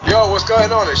Yo, what's going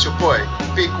on? It's your boy,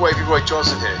 Big Wavy Roy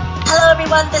Johnson here. Hello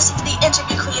everyone, this is the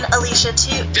interview queen Alicia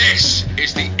too. This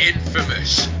is the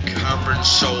infamous Cameron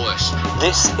Solis.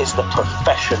 This is the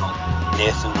professional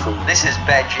Nathan Cruz. This is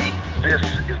Veggie. This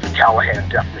is the Callahan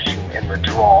Death Machine in the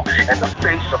draw, and the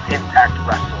face of Impact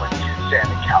Wrestling,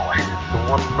 Sami Callihan. The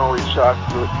one and only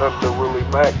chocolate Thunder Willie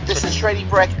Mack. This is Shreddy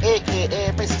Breck,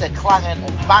 aka Mr. Clangin'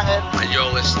 and Bangin'. And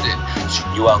you're listening to...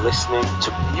 You are listening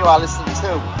to... And you are listening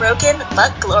to... Broken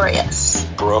but Glorious.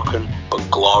 Broken but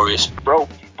Glorious.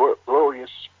 Broken but Glorious.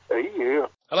 Hey, yeah.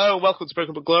 Hello, welcome to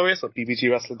Broken but Glorious on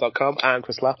bbgwrestling.com. I'm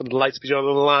Chris Lapp, and delighted to be joined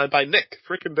on the line by Nick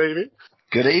frickin' Davey.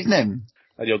 Good evening.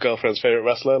 And your girlfriend's favourite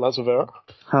wrestler, Lance Rivera.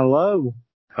 Hello.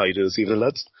 How you doing this evening,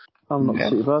 lads? I'm not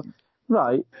too bad.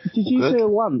 Right, did you say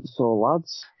Lance or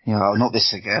lads? Yeah, not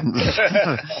this again.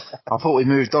 I thought we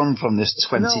moved on from this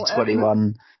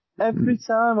 2021. No, every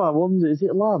time I wonder, is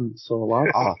it Lance or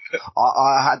lads?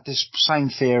 I had this same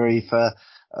theory for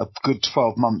a good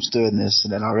 12 months doing this,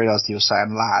 and then I realised you were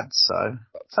saying lads, so...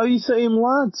 Oh, you saying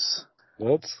lads?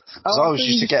 What? Because I was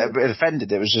used to get a bit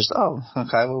offended. It was just, oh,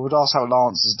 okay, well, we'd ask how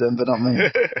Lance is doing, but not me.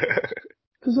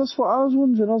 Because that's what I was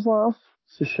wondering. I was like, oh,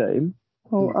 it's a shame.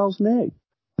 Oh, how's Nick?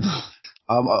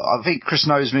 I think Chris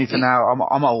knows me for now.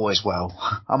 I'm always well.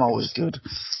 I'm always good.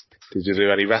 Did you do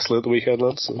any wrestling at the weekend,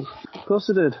 lads? Of course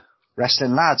I did.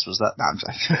 Wrestling lads, was that? No, I'm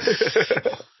joking.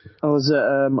 I was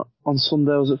at, on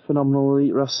Sunday I was at Phenomenal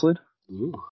Elite Wrestling.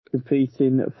 Ooh.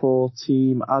 Competing for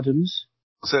Team Adams.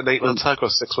 Was it an 8-man tag or a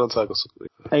 6-man tag or something?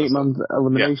 8-man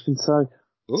elimination tag.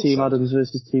 Ooh, Team Adams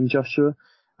versus Team Joshua.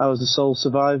 I was the sole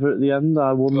survivor at the end.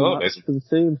 I won the match for the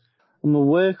team. I'm a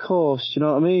workhorse, do you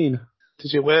know what I mean?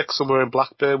 Did you work somewhere in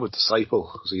Blackburn with Disciple?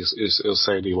 Because he was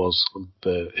saying he was on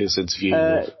his interview.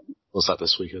 Was that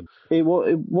this weekend? It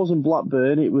wasn't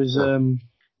Blackburn, it was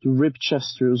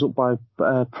Ribchester. It was up by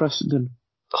Preston.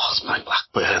 Oh, it's by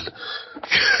Blackburn.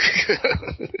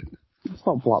 It's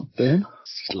not Blackburn.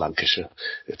 It's Lancashire.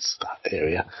 It's that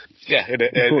area. Yeah,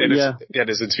 in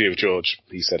his interview with George,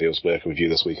 he said he was working with you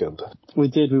this weekend. We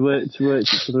did. We worked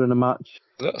each other in a match.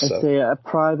 That's a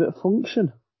private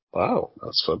function. Wow,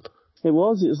 that's fun. It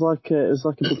was like a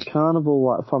big carnival,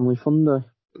 like a family fun day.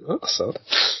 That's sad.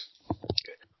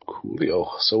 Coolio.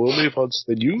 So we'll move on to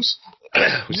the news.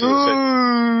 Which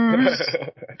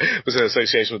was in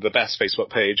association with the best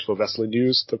Facebook page for wrestling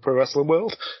news, the pro wrestling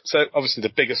world. So obviously the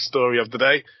biggest story of the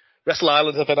day. Wrestle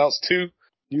Island have announced 2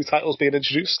 new titles being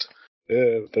introduced.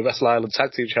 The Wrestle Island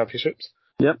Tag Team Championships.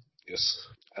 Yep. Yes.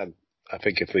 And I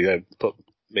think if we put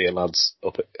me and lads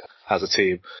up as a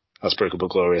team, as Broken but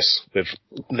Glorious, with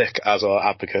Nick as our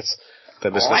advocate,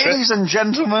 then this ladies and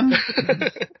gentlemen.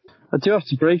 I do have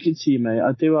to break it to you, mate.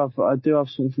 I do have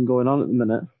something going on at the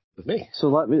minute. With me? So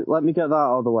let me get that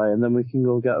out of the way, and then we can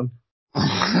go get them.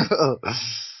 I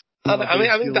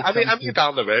mean,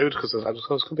 down the road, because it's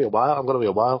going to be a while. I'm going to be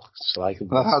a while. So I can.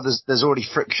 Well, there's already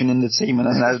friction in the team, and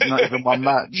there's not even one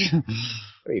match.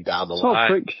 Down the it's line. Not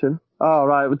friction. Oh,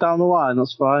 right, we're down the line.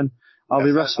 That's fine. I'll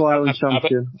be Wrestle Island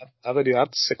champion. I've only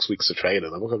had 6 weeks of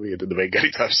training. I'm not going to be in the ring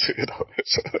anytime soon.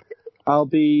 I'll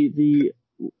be the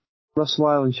Wrestle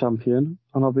Island champion,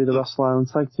 and I'll be the Wrestle Island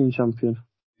Tag Team champion.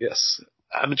 Yes.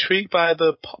 I'm intrigued by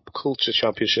the Pop Culture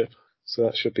Championship, so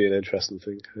that should be an interesting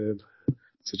thing.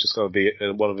 So just going to be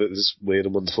in one of his weird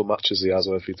and wonderful matches he has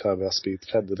every time he has to be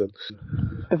defended in.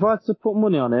 If I had to put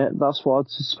money on it, that's what I'd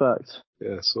suspect.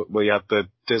 Yeah, so we had the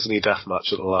Disney Death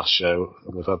match at the last show,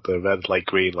 and we've had the Red Light,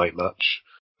 Green Light match.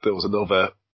 There was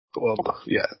another one,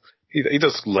 yeah. He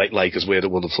does like his weird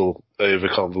and wonderful,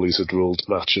 over-convoluted ruled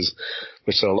matches,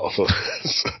 which are a lot of fun.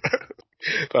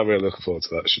 But I'm really looking forward to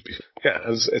that. It should be,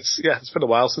 it's been a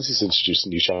while since he's introduced a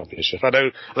new championship. I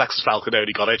know Alexis Falcon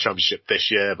only got a championship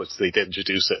this year, but they did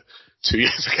introduce it 2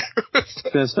 years ago. I was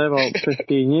going to say about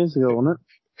 15 years ago, wasn't it?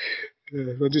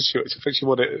 Yeah, when did she? I think she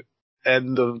won it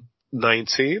end of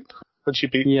 19 when she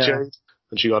beat Jade,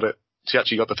 and she got it. She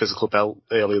actually got the physical belt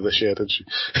earlier this year, didn't she?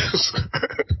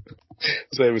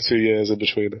 It's over 2 years in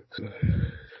between it.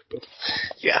 But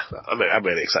yeah, I'm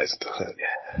really excited.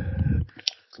 Yeah.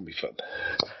 It's going to be fun.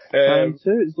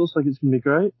 It looks like it's going to be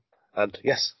great. And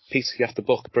yes, Pete, you have to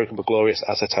book Broken but Glorious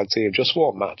as a tag team. Just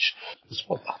one match.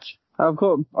 I've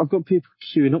got people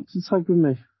queuing up to tag with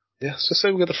me. Yeah, it's just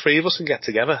so the 3 of us can get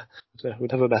together. We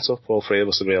never met up, all 3 of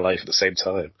us in real life at the same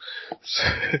time.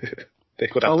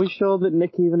 Are we sure that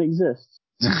Nick even exists?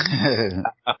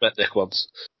 I've met Nick once.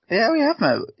 Yeah, we have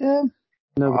met. Yeah.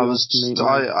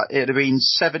 It had been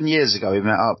 7 years ago we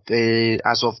met up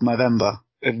as of November.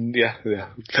 And yeah.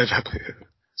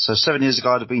 So 7 years ago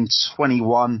I'd have been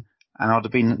 21, and I'd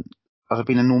have been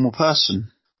a normal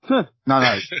person. Huh.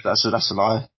 No, that's a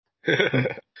lie.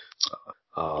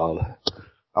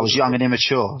 I was young and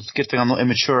immature. It's a good thing I'm not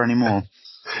immature anymore.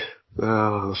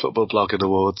 The Football Blogging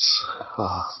Awards.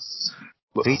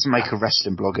 We need to make a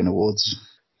wrestling blogging awards.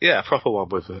 Yeah, a proper one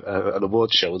with an award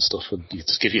show and stuff, and you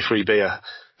just give you free beer.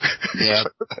 Yeah.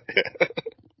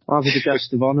 I'll be the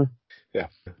guest of honour. Yeah.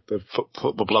 The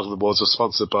Football Blogging Awards are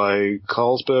sponsored by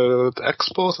Carlsberg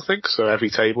Export, I think, so every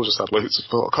table just had loads of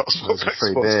Carlsberg Export.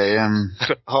 Free beer,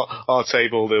 yeah. Our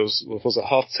table, there was it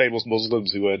half the table's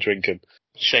Muslims who weren't drinking.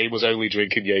 Shane was only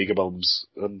drinking Jaeger bombs,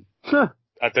 and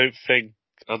I don't think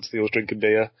Anthony was drinking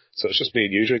beer, so it's just me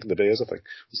and you drinking the beers, I think.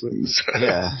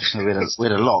 Yeah, we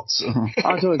had a lot.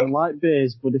 I don't even like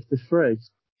beers, but if they're free.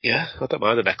 Yeah, I don't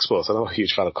mind an export. I'm not a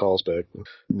huge fan of Carlsberg.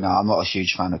 No, I'm not a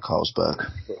huge fan of Carlsberg.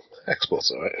 Well,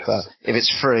 export's alright. But if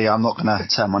it's free, I'm not going to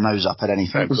turn my nose up at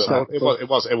anything.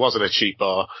 It wasn't a cheap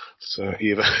bar, so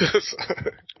either.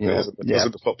 It wasn't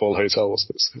the football hotel, was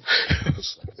it?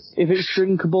 If it's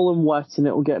drinkable and wet and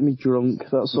it'll get me drunk,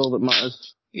 that's all that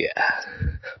matters. Yeah.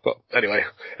 But anyway,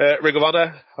 Ring of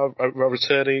Honor are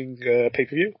returning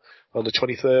pay-per-view on the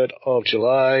 23rd of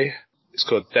July. It's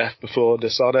called Death Before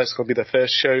Dishonor. It's going to be their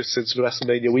first show since the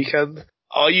WrestleMania weekend.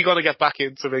 Are you going to get back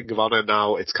into Ring of Honor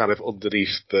now? It's kind of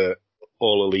underneath the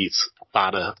All Elite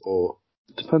banner, or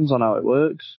depends on how it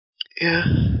works. Yeah,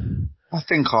 I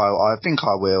think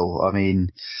I will. I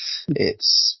mean,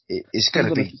 it's going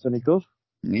to be. If it's any good.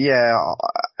 Yeah,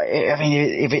 I mean,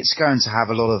 if it's going to have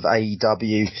a lot of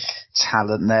AEW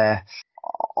talent there,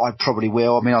 I probably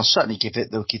will. I mean, I'll certainly give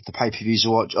the pay-per-views a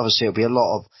watch. Obviously, it'll be a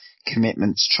lot of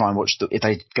commitment to try and watch if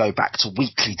they go back to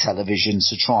weekly television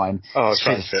to try and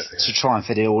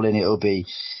fit it all in. It'll be,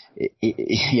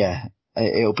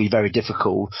 it'll be very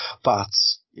difficult. But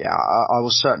yeah, I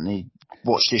will certainly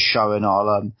watch this show, and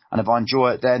and if I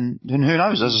enjoy it, then who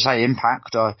knows? As I say,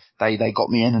 Impact, they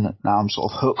got me in, and now I'm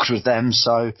sort of hooked with them.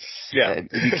 So yeah,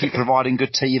 if you keep providing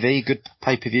good TV, good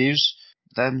pay-per-views,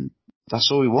 then that's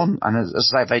all we want. And as I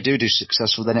say, if they do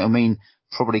successful, then it'll mean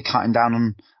probably cutting down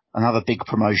on another big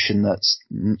promotion that's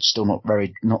still not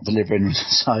delivering.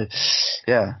 So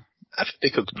yeah, I think they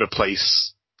could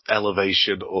replace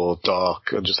Elevation or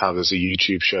Dark and just have it as a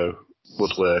YouTube show.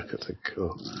 Would work, I think.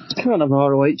 You can't have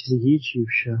ROH as a YouTube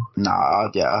show. No,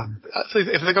 yeah. I think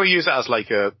if they're going to use it as like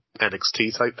a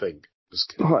NXT type thing.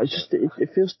 It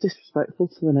feels disrespectful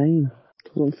to the name.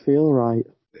 It doesn't feel right.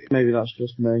 Maybe that's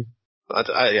just me.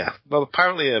 Yeah. Well,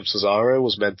 apparently Cesaro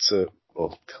was meant to,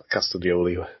 or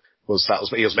Castagnoli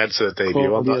he was meant to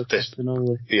debut on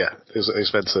that. Yeah, he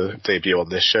was meant to debut on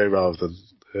this show rather than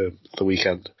the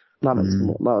weekend. That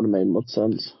would have made more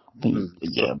sense. I think,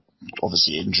 yeah.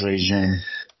 Obviously injuries, yeah.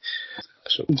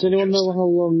 Does anyone know how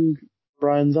long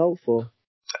Brian's out for?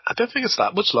 I don't think it's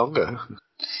that much longer.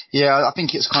 Yeah, I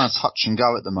think it's kind of touch and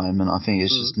go at the moment. I think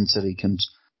it's just until he can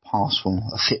pass for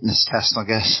a fitness test, I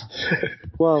guess.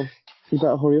 Well, you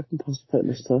better hurry up and pass the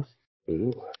fitness test.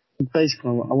 Ooh. Basically,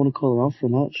 I want to call him out for a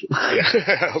match.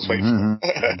 Yeah, I was waiting for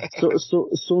that. So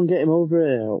someone get him over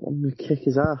here. I'm going to kick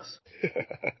his ass.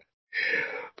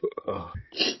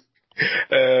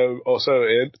 Also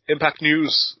in Impact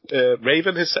news,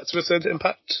 Raven is set to return to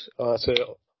Impact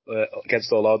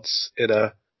against all odds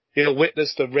he'll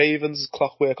witness the Ravens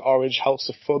Clockwork Orange House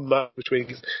of Fun match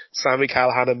between Sami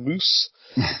Callihan and Moose.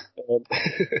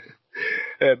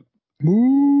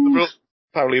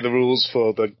 Apparently the rules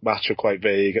for the match are quite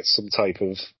vague. It's some type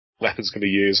of weapons can be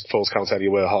used, falls count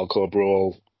anywhere, hardcore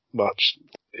brawl match.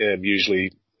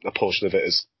 Usually a portion of it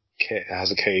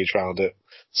has a cage around it.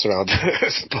 Surrounded.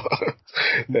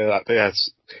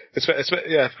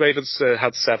 Ravens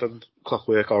had 7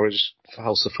 Clockwork Orange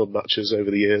House of Fun matches over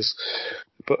the years,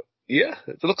 but yeah,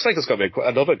 it looks like it's going to be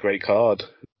another great card.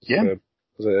 Yeah,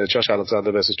 Josh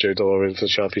Alexander versus Joe Doring for the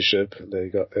championship, and then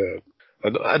you got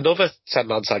another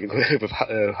 10-man tag with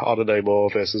Honor No More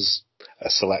versus a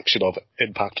selection of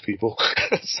Impact people.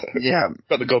 So, yeah,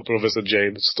 got the Good Brothers and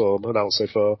James Storm announced so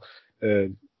far.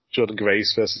 Jordan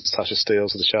Grace versus Tasha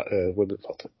Steelz for the Women's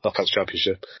Knockouts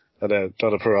Championship. And then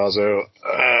Donna Purrazzo,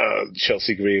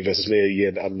 Chelsea Green versus Leah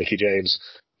Yin and Mickie James,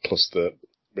 plus the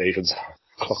Ravens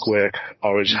Clockwork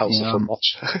Orange House of Fun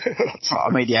match. I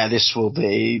mean, yeah, this will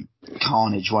be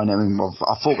carnage, won't it? I mean,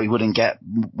 I thought we wouldn't get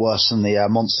worse than the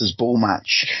Monsters Ball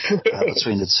match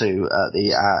between the two at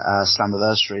the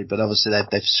Slammiversary, but obviously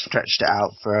they've stretched it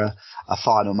out for a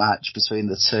final match between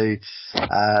the two.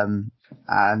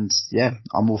 And yeah,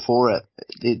 I'm all for it.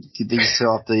 These two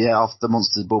after the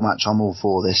Monsters Ball match, I'm all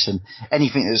for this. And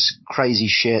anything that's crazy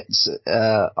shit,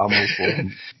 I'm all for it.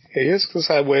 It is, because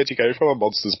where'd you go from a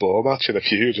Monsters Ball match in a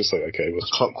few? Just like, okay, well,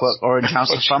 Clockwork Orange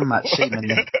House of Fun match,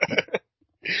 seemingly.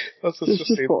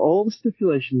 Just put all the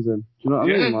stipulations in. Do you know what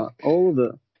I mean? Like, all of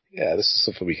it. Yeah, this is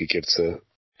something we could give to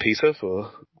Peter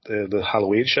for the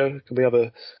Halloween show. Can we have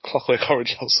a Clockwork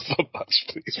Orange House of Fun match,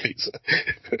 please, Peter?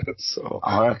 So.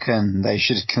 I reckon they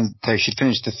should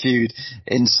finish the feud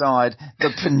inside the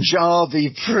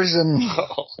Punjabi prison.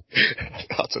 Oh,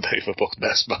 that's a name for a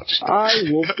best match. I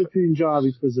loved the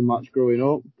Punjabi prison match growing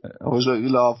up. I always make me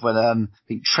laugh when I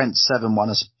think Trent Seven won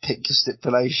a pick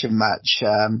stipulation match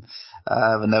when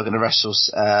they were going to wrestle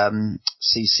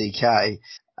CCK,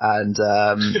 and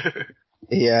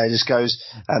he just goes,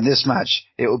 and this match,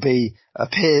 it will be a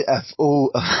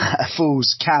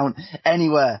fool's count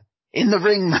anywhere in the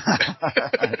ring.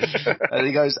 And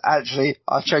he goes, actually,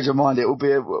 I've changed my mind. It will be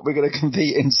we're going to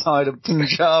compete inside a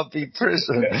Punjabi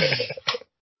prison.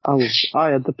 I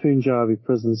had the Punjabi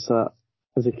prison set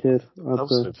as a kid. That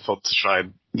was fun to try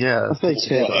and... Yeah. I say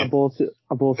kid, I bought it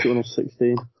when I was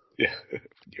 16. Yeah,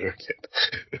 you were a kid.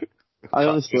 I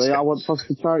went past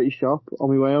the charity shop on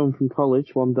my way home from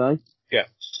college one day. Yeah.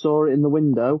 Saw it in the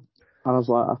window, and I was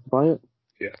like, I have to buy it.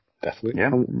 Yeah, definitely.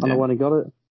 Yeah. And I went and got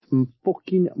it.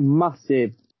 Fucking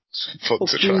massive.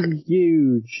 Fucking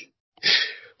huge.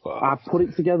 Wow. I put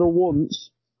it together once,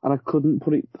 and I couldn't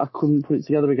put it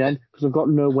together again, because I've got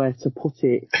nowhere to put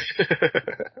it.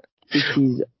 It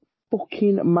is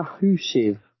fucking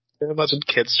massive. Imagine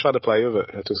kids trying to play with it.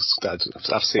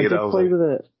 I've seen it. Play with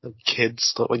it.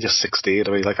 Kids, not when you're 16.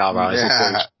 I mean, like our eyes.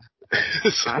 Yeah.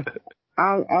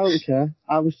 I don't care.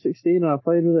 I was 16 and I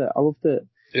played with it. I loved it.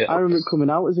 Yeah. I remember it coming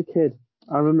out as a kid.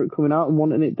 I remember it coming out and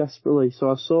wanting it desperately.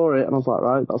 So I saw it and I was like,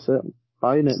 right, that's it. I'm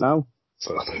buying it now.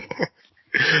 So.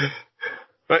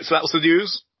 Right, so that was the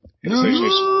news. In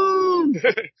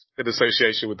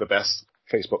association with the best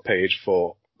Facebook page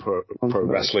for pro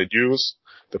wrestling news,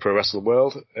 the pro wrestling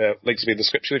world. Links will be in the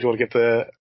description if you want to give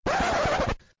the...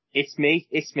 It's me,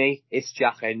 it's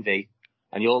Jack Envy,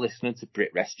 and you're listening to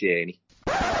Brit Rest Journey.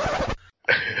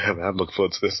 I'm looking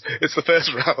forward to this. It's the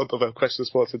first round of our Question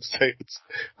Sports Entertainment.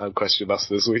 I'm Question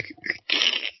Master this week.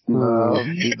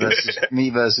 Me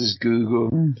versus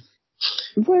Google.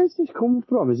 Where's this come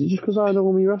from? Is it just because I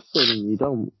know me wrestling and you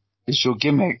don't? It's your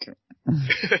gimmick.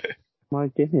 My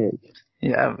gimmick?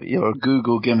 Yeah, you're a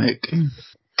Google gimmick. You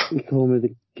call me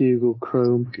the Google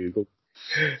Chrome. Google.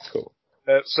 Cool.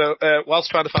 So,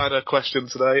 whilst trying to find a question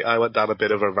today, I went down a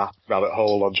bit of a rabbit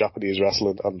hole on Japanese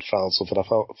wrestling and found something I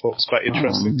thought was quite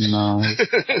interesting. Oh, no.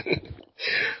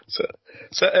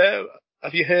 So,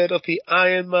 have you heard of the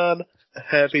Iron Man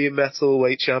Heavy Metal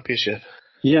Weight Championship?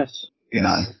 Yes.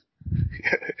 No.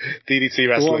 DDT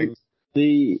Wrestling.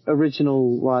 The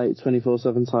original,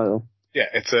 24/7 title. Yeah,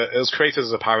 it was created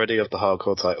as a parody of the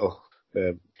hardcore title.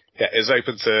 It's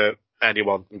open to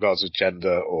anyone, regardless of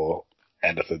gender or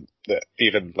anything.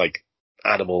 Even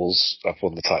animals have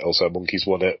won the title. So monkeys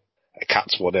won it, a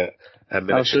cat's won it, and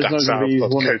Miniature Dax South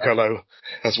of Kokolo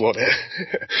has won it.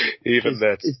 Even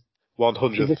the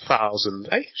 100,000,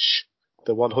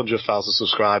 the 100,000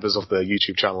 subscribers of the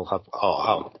YouTube channel have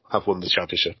won the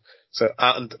championship. So,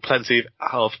 and plenty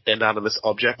of inanimate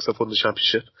objects have won the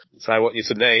championship. So I want you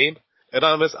to name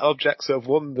inanimate objects that have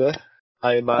won the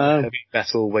Iron Man Heavy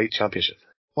Metal Weight Championship.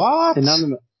 What?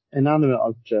 Inanimate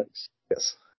objects.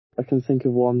 Yes. I can think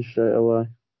of one straight away.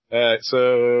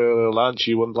 So, Lance,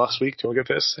 you won last week. Do you want to go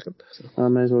first second? I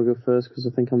may as well go first because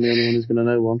I think I'm the only one who's going to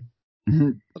know one.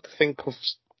 To think of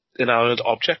inanimate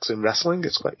objects in wrestling,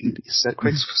 it's quite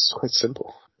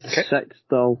simple. Okay. Sex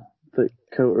doll that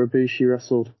Kota Ibushi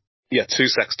wrestled. Yeah, 2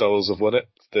 sex dolls have won it.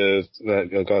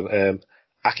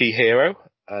 Akihiro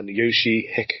and Yoshi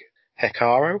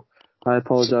Hikaru. I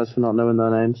apologise for not knowing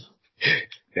their names.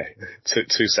 Yeah,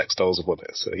 2 sex dolls have won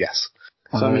it, so yes.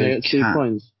 So I'm going to get 2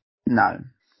 points? No.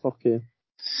 Fuck you.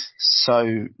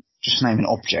 So, just naming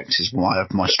objects is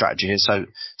my strategy here. So,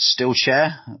 steel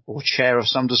chair, or chair of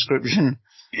some description.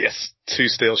 Yes, 2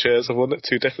 steel chairs have won it.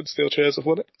 2 different steel chairs have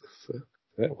won it. So,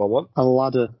 yeah, 1-1. A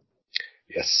ladder.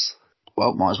 Yes.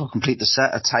 Well, might as well complete the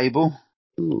set. A table.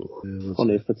 Ooh.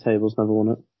 Funny if the table's never won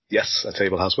it. Yes, a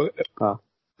table has won it.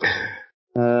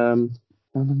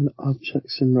 Inanimate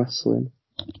objects in wrestling.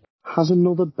 Has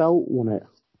another belt won it?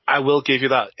 I will give you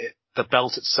that. The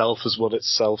belt itself has won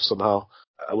itself somehow.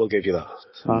 I will give you that.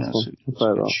 Got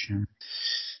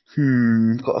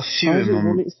a few in my...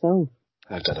 won itself?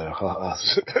 I don't know.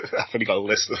 I've only got a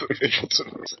list of it.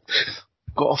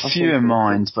 Got a few in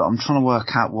mind, but I'm trying to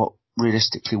work out what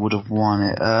realistically would have won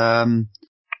it.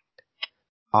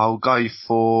 I'll go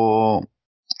for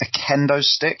a kendo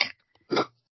stick.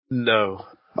 No.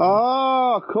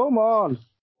 Oh, come on.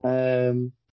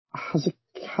 Has a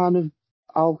can of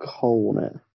alcohol won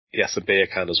it? Yes, a beer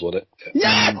can has won it.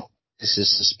 Yeah! This is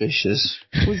suspicious.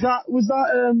 Was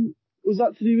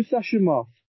that to do with Session Moth?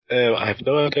 I have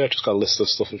no idea. I've just got a list of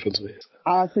stuff in front of me.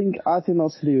 I think that's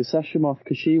to do with Seshimov,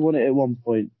 because she won it at one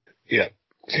point. Yeah.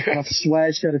 And I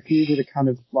swear she had a feud with a kind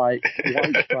of, like,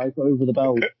 white stripe over the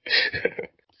belt.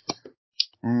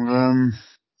 I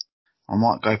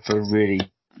might go for a really...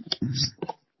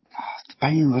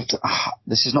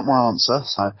 This is not my answer,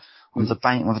 so I'm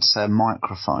debating whether to say a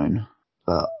microphone,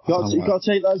 but... You got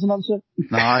to take that as an answer?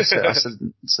 No, I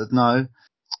said no.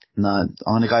 No, I'm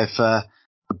going to go for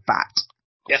a bat.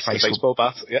 Yes, the baseball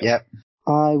bat. Yeah. Yep.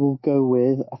 I will go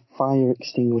with a fire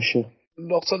extinguisher.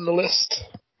 Not on the list.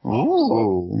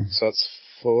 Ooh. So that's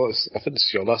 4. I think this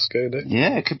is your last go, Nick.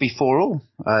 Yeah, it could be 4-all,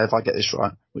 if I get this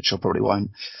right, which I probably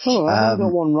won't. Oh, I've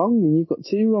got one wrong and you've got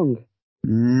 2 wrong.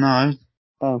 No.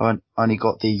 Oh. I only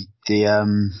got the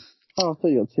Oh, I thought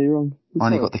you got 2 wrong. I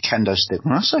only got the kendo stick.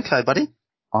 Well, that's okay, buddy.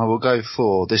 I will go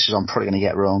for, I'm probably going to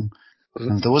get wrong.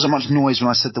 Mm-hmm. There wasn't much noise when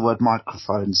I said the word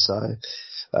microphone, so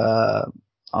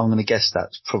I'm going to guess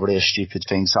that's probably a stupid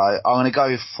thing. So I'm going to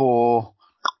go for,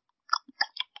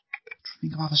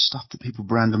 think of other stuff that people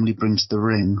randomly bring to the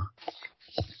ring.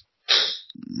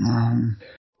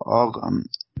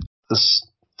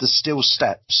 The steel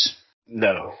steps.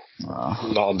 No.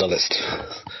 Not on the list.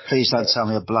 Please don't tell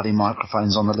me a bloody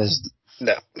microphone's on the list.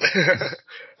 No.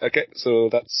 Okay, so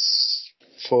that's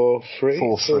 4-3.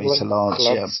 4-3 to Lance,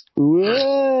 yeah.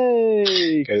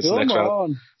 Way! Okay, so next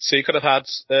round. So you could have had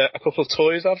a couple of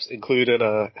toys, including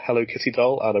a Hello Kitty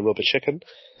doll and a rubber chicken.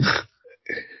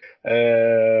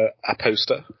 A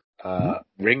poster,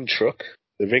 ring truck,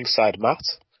 the ringside mat,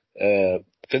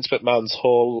 Vince McMahon's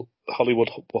Hollywood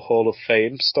Hall of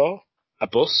Fame star, a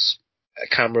bus, a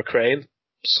camera crane,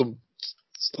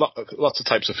 lots of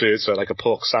types of food, so like a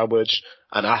pork sandwich,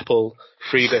 an apple,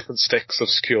 3 different sticks of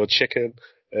secured chicken,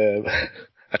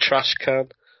 a trash can.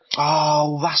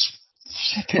 Oh, that's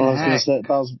flipping I was going to say,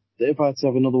 if I had to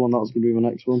have another one, that was going to be my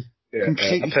next one. Yeah,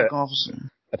 completely forgot.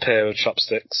 A pair of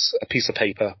chopsticks, a piece of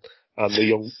paper, and the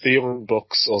Young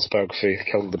Bucks autobiography,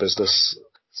 Killing the Business.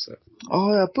 So.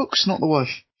 Oh, yeah, a book's not the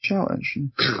worst shout,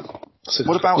 actually.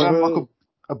 What about like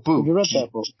a book? Have you read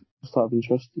that book? Just out of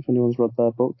interest, if anyone's read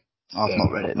their book. I've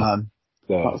not read it, no.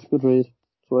 That's a good read.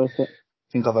 It's worth it.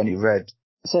 I think I've only read.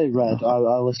 I say read,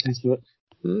 I listened to it.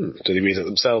 Do they read it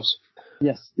themselves?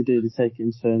 Yes, they do. They take it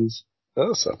in turns.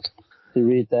 Oh, sad. They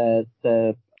read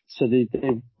so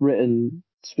they've written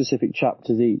specific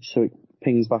chapters each, so it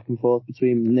pings back and forth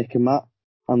between Nick and Matt,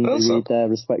 and they read their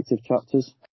respective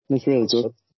chapters. And it's really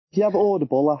good. If you have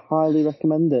Audible, I highly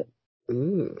recommend it.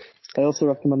 I also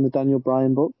recommend the Daniel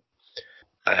Bryan book.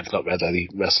 I have not read any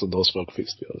wrestling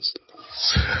autobiographies, to be honest.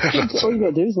 All you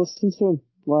got to do is listen to them.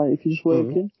 Like, if you're just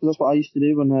working, because that's what I used to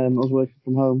do when I was working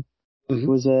from home,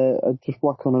 was I'd just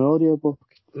whack on an audiobook.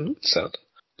 Sound.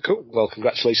 Cool. Well,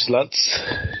 congratulations, lads.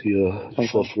 You're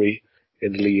 4-3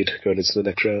 in the lead going into the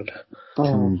next round.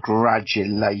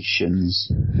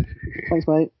 Congratulations. Thanks,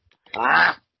 mate.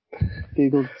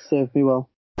 Google served me well.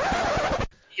 Yo,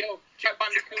 Jack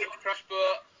Bandicoot,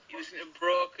 Crossbow, you listen to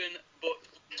Broken but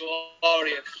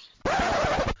Glorious.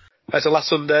 Right, so last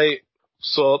Sunday,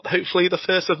 so hopefully the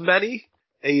first of many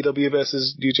AEW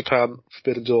versus New Japan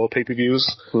Forbidden Door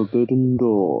pay-per-views. Forbidden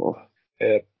Door.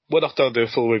 We're not going to do a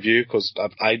full review because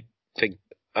I think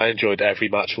I enjoyed every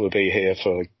match. We'll be here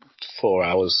for like 4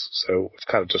 hours, so we've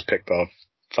kind of just picked our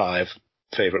 5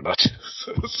 favourite matches.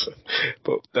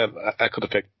 But then I could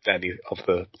have picked any of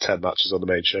the 10 matches on the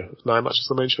main show. 9 matches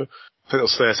on the main show. I think it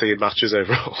was 13 matches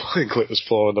overall. I think it was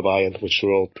 4 on the buy-in, which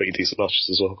were all pretty decent matches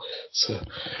as well. So,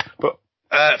 but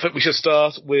I think we should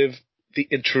start with the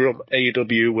interim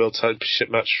AEW World Championship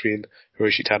match between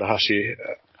Hiroshi Tanahashi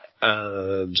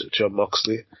and Jon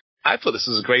Moxley. I thought this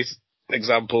was a great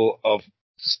example of,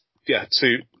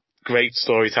 2 great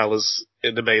storytellers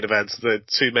in the main event. The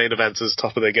 2 main eventers,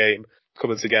 top of their game,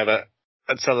 coming together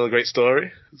and telling a great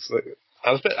story.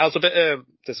 I was a bit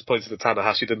disappointed that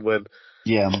Tanahashi didn't win.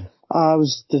 Yeah. I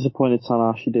was disappointed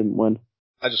Tanahashi didn't win.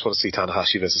 I just want to see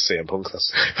Tanahashi versus CM Punk. He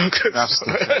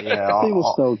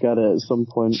will still get it at some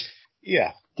point.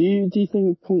 Yeah. Do you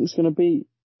think Punk's going to beat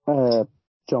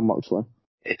Jon Moxley?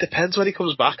 It depends when he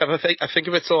comes back. I think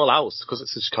if it's all out, because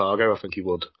it's in Chicago, I think he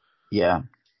would. Yeah.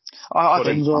 I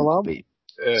think it's all out.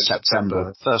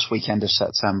 September. First weekend of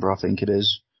September, I think it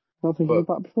is. I think he's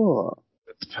back before that.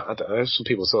 I don't know. Some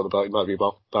people thought about he might be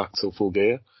back till Full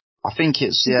Gear. I think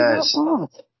it's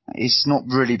not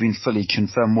really been fully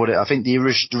confirmed what it. I think the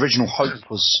original hope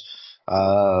was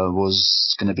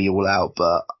going to be all out,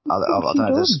 but I don't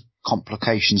know. There's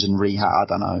complications in rehab. I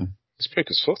don't know. He's broke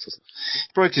his foot, isn't he?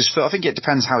 Broke his foot. I think it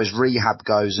depends how his rehab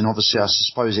goes, and obviously, I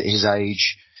suppose at his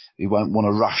age, we won't want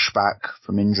to rush back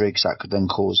from injury because that could then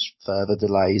cause further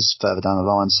delays further down the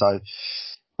line. So,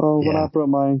 when I broke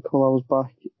my ankle, I was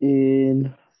back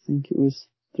in, I think it was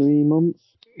 3 months.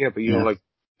 Yeah, but you're like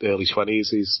early 20s,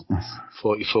 he's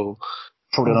 44.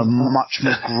 Probably on a much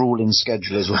more grueling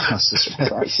schedule as well, I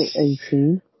suspect. That's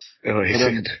 18. Oh,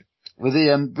 with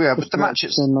the match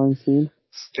itself, 19.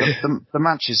 the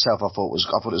match itself, I thought it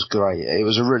was great. It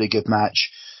was a really good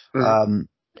match. And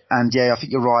I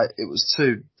think you're right. It was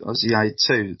two of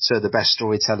the best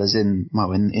storytellers in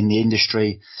the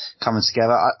industry coming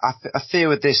together. I fear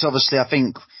with this, obviously, I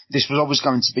think this was always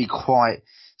going to be quite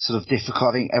sort of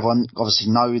difficult. I think everyone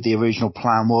obviously know the original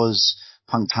plan was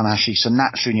Punk Tanahashi. So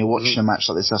naturally, when you're watching a match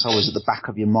like this, that's always at the back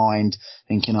of your mind,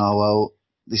 thinking, oh well,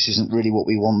 this isn't really what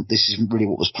we want. This isn't really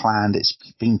what was planned. It's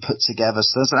been put together.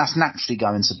 So that's naturally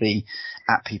going to be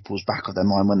at people's back of their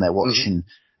mind when they're watching.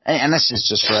 And this is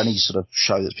just for any sort of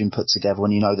show that's been put together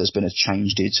when you know there's been a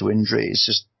change due to injury. It's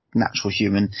just natural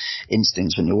human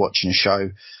instincts when you're watching a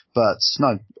show. But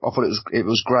no, I thought it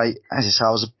was great. As I say,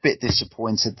 I was a bit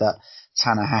disappointed that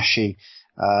Tanahashi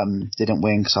didn't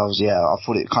win because I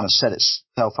thought it kind of set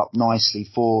itself up nicely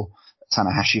for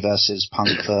Tanahashi versus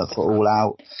Punk for All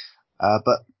Out.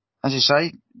 But as you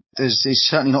say, it's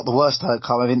certainly not the worst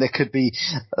outcome. I mean, there could be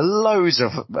loads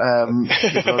of people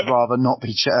I'd rather not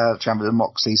be champion than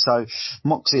Moxley. So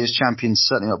Moxley as champion is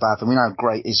certainly not bad. And we know how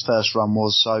great his first run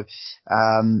was. So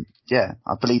I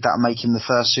believe that'll make him the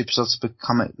first superstar to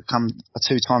become a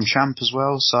 2-time champ as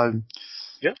well. So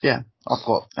yeah,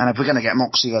 and if we're going to get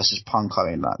Moxley versus Punk,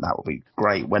 I mean that would be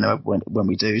great when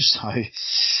we do. So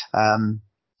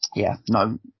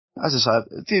as I say,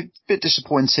 a bit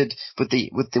disappointed with the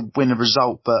winner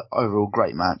result, but overall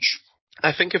great match.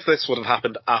 I think if this would have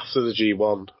happened after the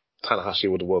G1, Tanahashi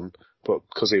would have won, but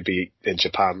because he'd be in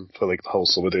Japan for like the whole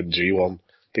summer doing G1,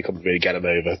 they couldn't really get him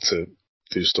over to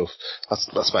do stuff.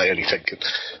 That's my only thinking.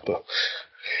 But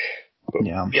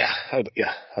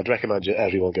I'd recommend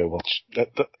everyone go watch.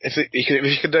 If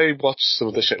you can now watch some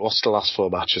of the shit, watch the last 4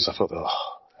 matches. I thought,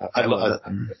 I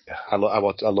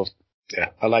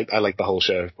like the whole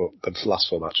show, but the last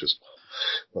 4 matches.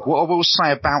 What I will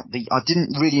say about I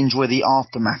didn't really enjoy the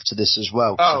aftermath to this as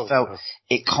well. I felt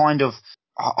it kind of,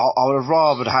 I would have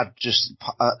rather had just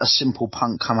a simple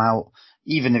Punk come out,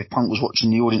 even if Punk was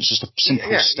watching the audience, just a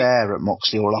simple stare at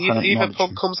Moxley or like even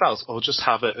Punk comes out, or just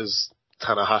have it as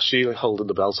Tanahashi holding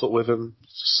the belt up with him,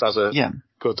 just as a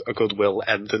goodwill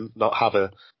ending, not have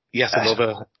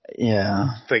another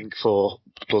thing for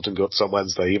Blood and Guts on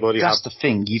Wednesday. You've already That's the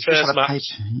thing. You've just had a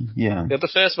page. The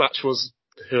first match was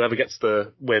whoever gets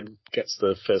the win gets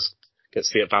the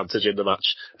advantage in the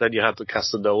match. Then you had the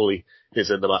Castagnoli is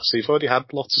in the match. So you've already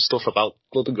had lots of stuff about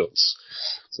Blood and Guts.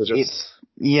 So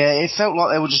it felt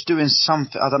like they were just doing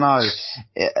something. I don't know.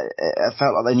 It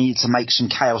felt like they needed to make some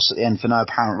chaos at the end for no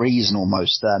apparent reason.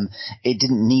 Almost. It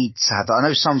didn't need to have that. I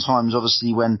know sometimes,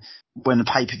 obviously, when the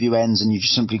pay-per-view ends and you've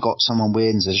simply got someone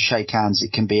wins as a shake hands,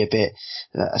 it can be a bit,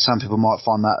 some people might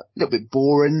find that a little bit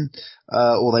boring,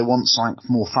 or they want something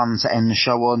more fun to end the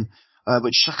show on,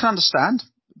 which I can understand.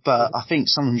 But I think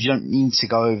sometimes you don't need to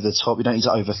go over the top. You don't need to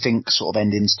overthink sort of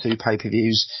endings to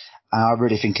pay-per-views. I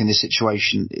really think in this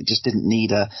situation, it just didn't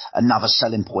need another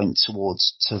selling point to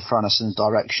throw us in the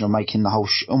direction of making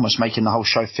almost making the whole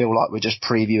show feel like we're just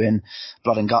previewing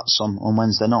Blood and Guts on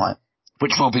Wednesday night.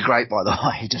 Which will be great, by the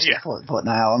way. But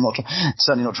now I'm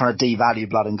certainly not trying to devalue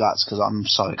Blood and Guts because I'm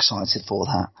so excited for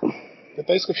that. The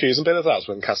most confusing bit of that was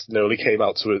when Castagnoli came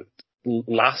out to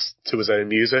his own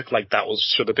music, like that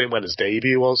should have been when his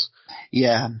debut was.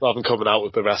 Yeah. Rather than coming out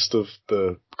with the rest of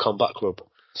the Combat Club.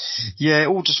 Yeah, it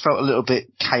all just felt a little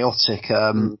bit chaotic,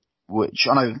 which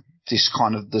I know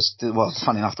funny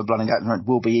enough, the Blood and Guts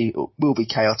will be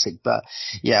chaotic, but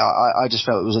yeah, I just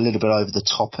felt it was a little bit over the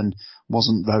top and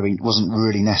wasn't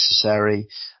really necessary.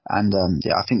 And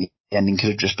I think the ending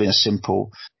could have just been a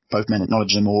simple, both men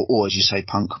acknowledge them, or as you say,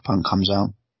 Punk comes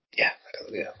out.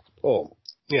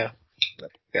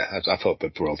 I thought the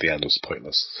world the end was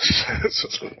pointless.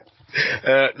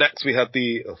 Next we had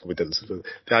the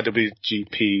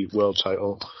IWGP World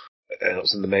Title. It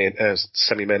was in the main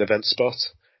semi-main event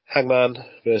spot. Hangman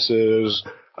versus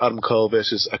Adam Cole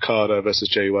versus Okada versus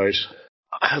Jay White.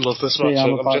 I love this match. I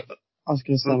was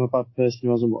going to say I'm a bad person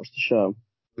who hasn't watched the show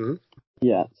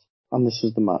yet, and this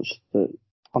is the match that,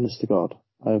 honest to God,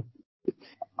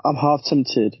 I'm half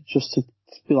tempted just to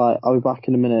be like, I'll be back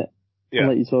in a minute and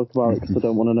let you talk about it because I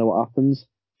don't want to know what happens.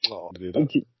 Oh, do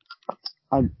that.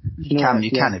 You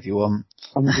can if you want.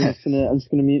 I'm just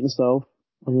gonna mute myself.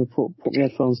 I'm gonna put my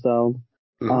headphones down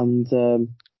and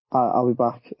I'll be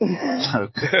back. I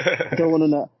don't want to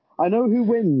know. I know who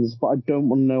wins, but I don't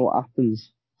want to know what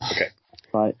happens. Okay.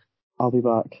 Right. I'll be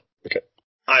back. Okay.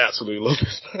 I absolutely love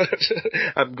this match.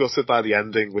 I'm gutted by the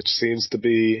ending, which seems to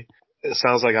be... It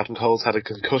sounds like Adam Cole's had a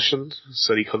concussion,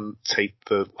 so he couldn't take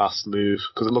the last move,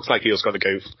 because it looks like he was going to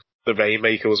go... The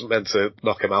Rainmaker was meant to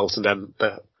knock him out, and then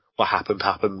what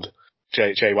happened.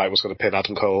 Jay White was going to pin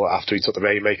Adam Cole after he took the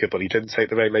Rainmaker, but he didn't take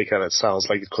the Rainmaker, and it sounds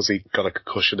like because he got a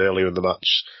concussion earlier in the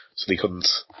match, so he couldn't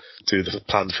do the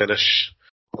planned finish.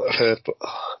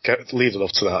 Leading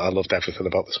up to that, I loved everything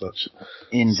about this match.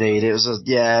 Indeed, it was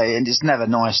and it's never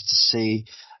nice to see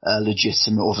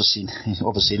legitimate, obviously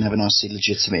never nice to see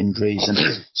legitimate injuries, and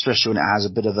especially when it has a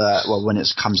bit of when it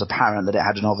becomes apparent that it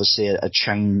had a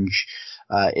change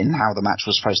in how the match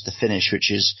was supposed to finish,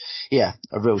 which is,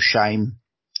 a real shame.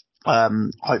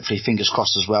 Hopefully, fingers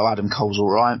crossed as well, Adam Cole's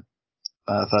alright.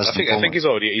 I think he's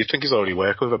already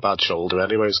working with a bad shoulder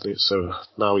anyway, isn't he? So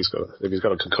now if he's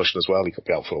got a concussion as well, he could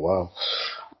be out for a while.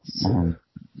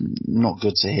 Not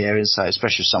good to hear,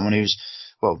 especially someone who's,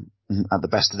 at the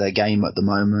best of their game at the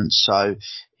moment. So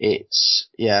it's,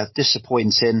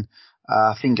 disappointing.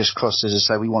 Fingers crossed, as I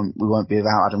say, we won't be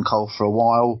without Adam Cole for a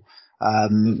while.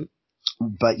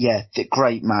 But the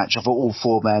great match. I thought all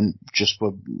four men just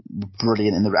were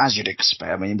brilliant as you'd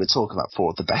expect. I mean, we're talking about four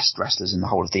of the best wrestlers in the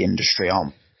whole of the industry,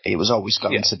 aren't we? It was always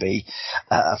going to be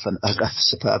a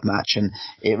superb match, and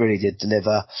it really did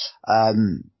deliver. I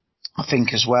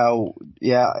think as well,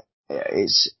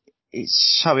 it's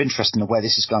so interesting the way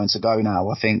this is going to go now.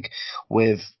 I think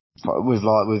with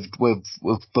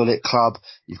Bullet Club,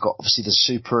 you've got obviously the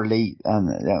Super Elite and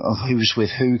who's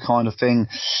with who kind of thing.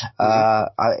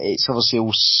 It's obviously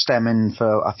all stemming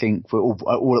for, I think, we're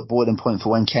all at boiling point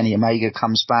for when Kenny Omega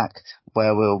comes back,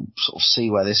 where we'll sort of see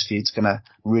where this feud's going to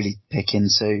really pick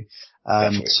into.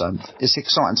 So it's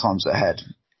exciting times ahead.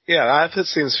 Yeah, I've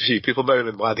seen a few people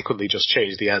moaning why they couldn't just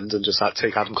change the end and just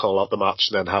take Adam Cole out the match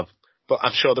and then but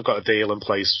I'm sure they've got a deal in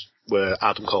place where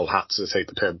Adam Cole had to take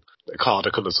the pin. Okada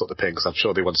couldn't have took the pin because I'm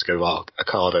sure they want to go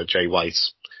Okada, Jay White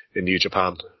in New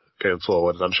Japan going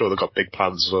forward. And I'm sure they've got big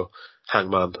plans for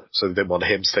Hangman, so they didn't want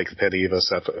him to take the pin either.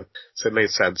 So it made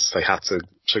sense. They had to.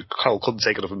 So Cole couldn't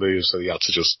take another move, so he had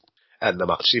to just end the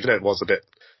match, even though it was a bit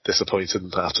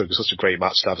disappointing after such a great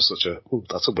match to have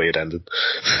that's a weird ending.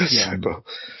 Yeah,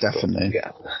 definitely.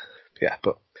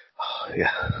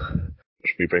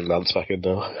 Should we bring Lance back in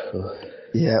now?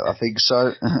 Yeah, I think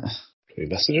so. Can we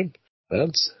message him?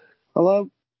 Lance? Hello?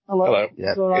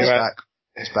 Yeah, right.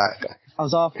 He's back. I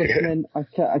was half listening. I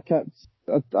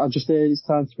just heard it's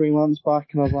time to bring Lance back,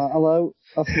 and I was like, hello,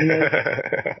 that's me.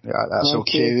 That's all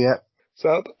cue, yeah.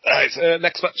 So,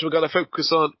 next match we're going to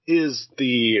focus on is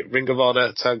the Ring of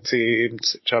Honor Tag Team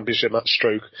Championship match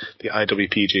stroke, the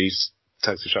IWPG's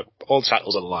Tag Team Championship. All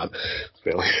titles on the line,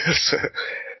 really.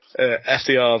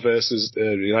 FTR versus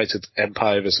United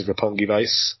Empire versus Roppongi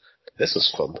Vice. This was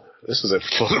fun. This was a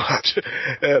fun match.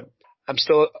 I'm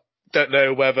still don't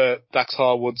know whether Dax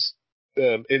Harwood's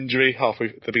injury halfway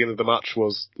at the beginning of the match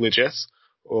was legit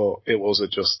or it was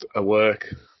just a work.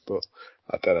 But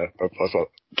I don't know.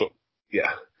 But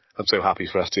yeah, I'm so happy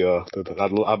for FTR.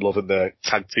 I'm loving their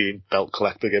tag team belt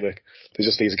collector gimmick. They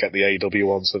just need to get the AEW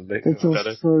ones and make it. They're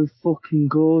just so fucking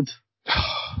good.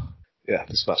 Yeah,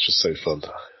 this match was so fun.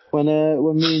 When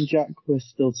me and Jack were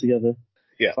still together,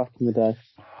 back in the day,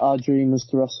 our dream was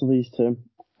to wrestle these two,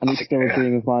 and it's still a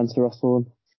dream of mine to wrestle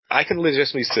them. I can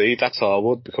legitimately see Dax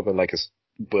Harwood becoming like a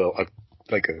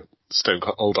Stone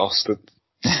Cold Austin.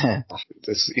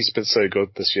 He's been so good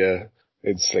this year.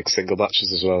 It's like single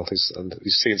matches as well. He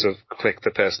seems to have clicked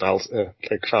the personality,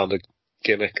 found a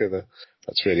gimmick, and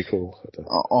that's really cool.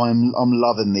 I'm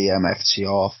loving the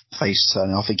FTR face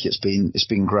turn. I think it's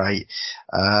been great.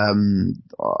 I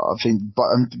think,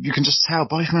 but you can just tell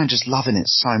both men just loving it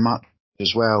so much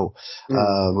as well,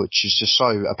 which is just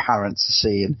so apparent to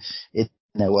see in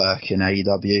their work in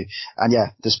AEW. And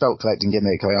this belt collecting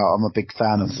gimmick. I mean, I'm a big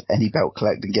fan of any belt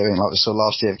collecting gimmick, like we saw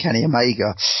last year of Kenny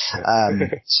Omega.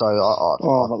 So that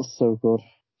was so good.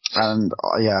 And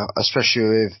especially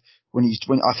with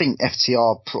when I think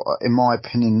FTR, in my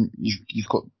opinion, you've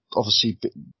got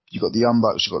the Young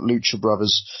Bucks, you've got Lucha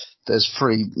Brothers. There's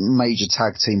three major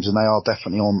tag teams, and they are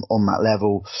definitely on that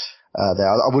level. There,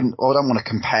 I don't want to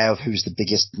compare who's the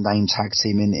biggest name tag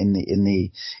team in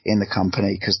the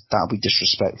company, because that would be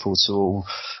disrespectful to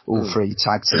all three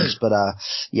tag teams. But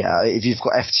if you've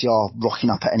got FTR rocking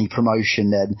up at any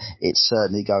promotion, then it's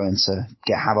certainly going to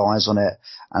have eyes on it.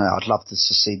 And I'd love to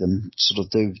see them sort of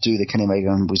do the Kenny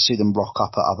Omega, and we see them rock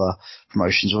up at other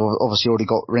promotions. We've obviously already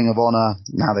got Ring of Honor.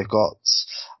 Now they've got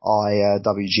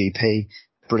IWGP.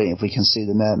 Brilliant if we can see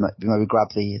them there. Maybe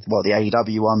grab the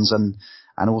AEW ones and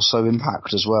and also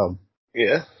Impact as well.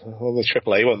 Yeah, all the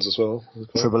AAA ones as well.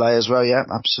 AAA as well, yeah,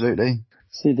 absolutely.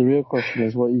 See, the real question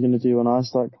is, what are you going to do when I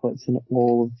start collecting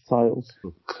all of the titles?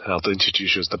 I'll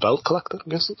introduce you as the belt collector, I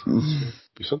guess.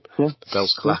 Be fun. Yeah. The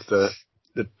belt collector.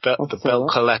 The belt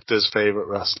collector's favourite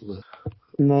wrestler.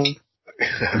 No.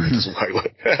 Doesn't quite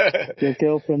work. Your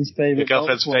girlfriend's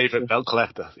favourite belt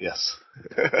collector, yes.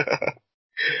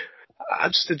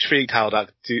 I'm just intrigued how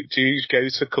that... Do you go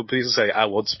to companies and say, I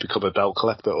want to become a belt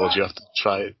collector, or do you have to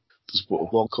try it? Does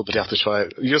one company have to try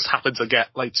it? You just happen to get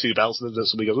like 2 belts and then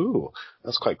somebody goes, ooh,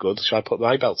 that's quite good. Should I put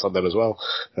my belts on them as well?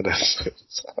 And then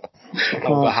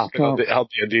how that happened on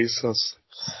the indies.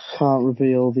 Can't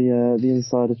reveal the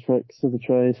insider tricks of the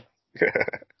trade.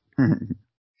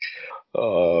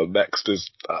 Next is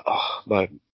my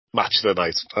match of the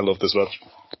night. I love this match.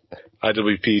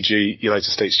 IWPG United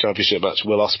States Championship match.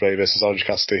 Will Ospreay versus Orange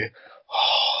Cassidy.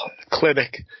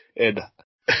 Clinic in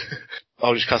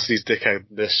Orange Cassidy's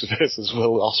dickheadness versus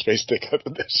Will Ospreay's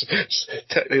dickheadness.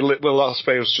 Will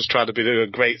Ospreay was just trying to be doing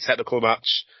a great technical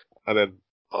match, and then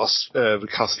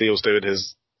Cassidy was doing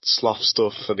his sloth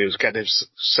stuff, and he was getting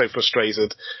so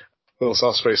frustrated. Will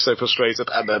Ospreay was so frustrated,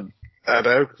 and then I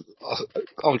don't know,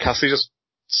 Orange Cassidy just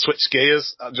switched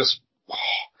gears and just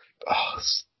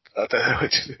I don't know.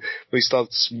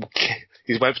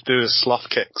 He went to do his sloth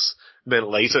kicks. A minute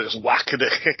later, just whacking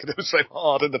it, kicking him so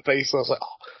hard in the face. I was like,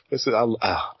 listen,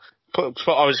 put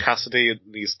Orange Cassidy in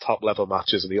these top level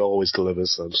matches, and he always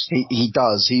delivers. So he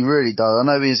does. He really does. I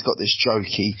know he's got this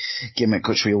jokey gimmick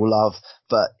which we all love,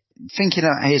 but thinking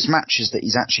of his matches that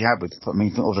he's actually had with, I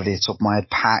mean, already at the top of my head,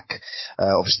 Pac,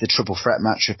 obviously the triple threat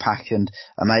match with Pac and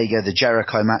Omega, the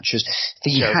Jericho matches.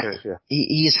 He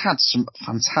has had some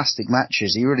fantastic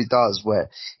matches. He really does, where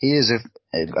he is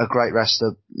a great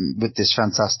wrestler with this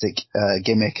fantastic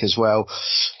gimmick as well.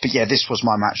 But yeah, this was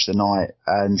my match of the night,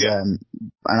 and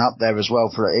up there as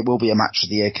well for it will be a match of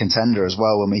the year contender as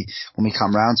well when we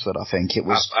come round to it. I think it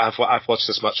was. I've watched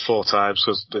this match 4 times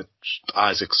because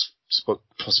Isaac's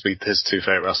possibly his 2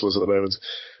 favourite wrestlers at the moment.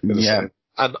 Yeah.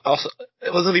 And also,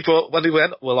 when he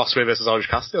went Will Ospreay versus Orange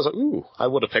Cassidy, I was like, ooh, I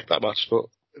would have picked that match, but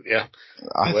yeah.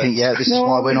 I think, this is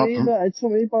why we're not... It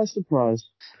took me by surprise.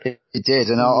 It did,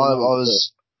 and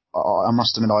I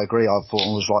must admit, I agree. I thought,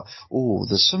 I was like, oh,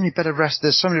 there's so many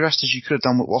wrestlers you could have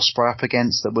done with Ospreay up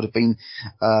against that would have been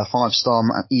 5-star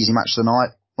easy match of the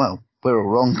night. Well, we're all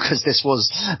wrong, because this was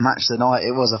match of the night.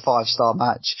 It was a 5-star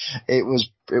match. It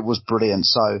was brilliant.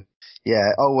 So,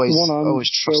 yeah, always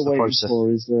trust the process. The one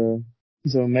I'm for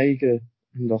is Omega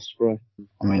and Ospreay.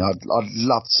 I mean, I'd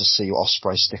love to see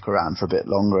Ospreay stick around for a bit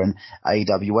longer in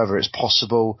AEW, whether it's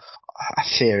possible. I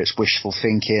fear it's wishful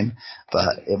thinking,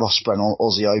 but if Ospreay and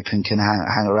Aussie Open can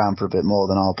hang around for a bit more,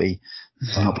 then I'll be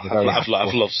very happy.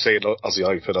 I've loved seeing Aussie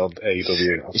Open on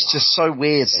AEW. It's just so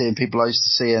weird seeing people I used to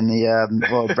see in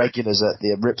the regulars at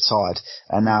the Riptide,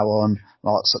 and now on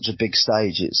like such a big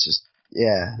stage. It's just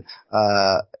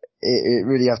it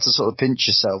really have to sort of pinch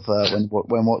yourself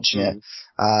when watching it.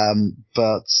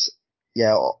 But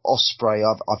yeah, Ospreay,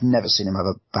 I've never seen him have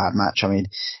a bad match. I mean,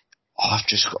 I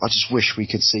just wish we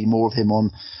could see more of him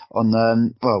on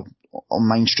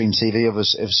mainstream TV,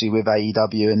 obviously with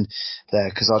AEW and there,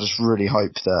 because I just really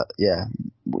hope that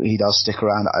he does stick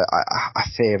around. I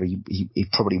fear he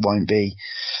probably won't be,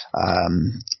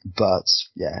 but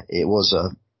yeah,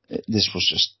 this was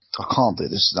just, I can't do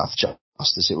this enough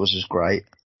justice. It was just great.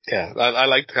 Yeah, I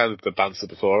liked kind of the banter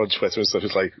before on Twitter and stuff.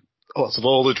 It's like, of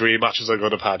all the dream matches I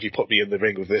could have had, you put me in the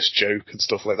ring with this joke and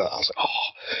stuff like that. I was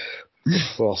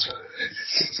like,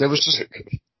 there was just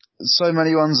so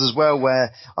many ones as well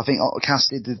where I think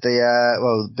Cassidy did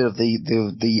a bit of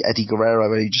the Eddie Guerrero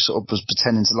where he just sort of was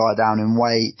pretending to lie down and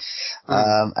wait,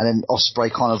 and then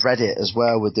Ospreay kind of read it as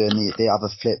well with doing the other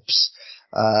flips.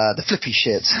 The flippy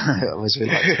shit. I always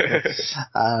really liked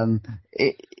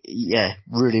it. It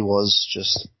really was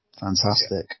just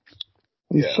fantastic.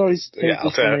 I'm sorry to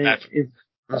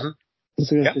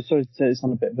take this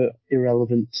on a bit of an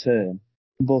irrelevant turn,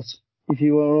 but if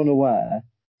you are unaware,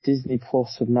 Disney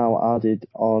Plus have now added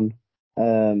on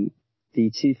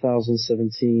the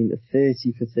 2017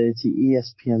 30 for 30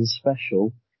 ESPN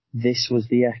special. This was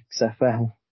the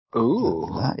XFL. Ooh,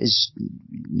 that is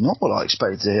not what I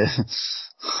expected to hear.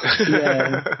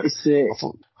 Yeah, I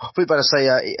thought we better say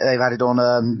they've added on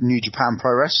New Japan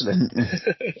Pro Wrestling.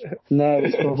 No,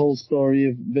 it's the whole story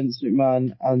of Vince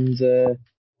McMahon and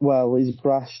his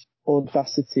brash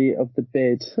audacity of the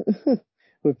bid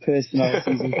with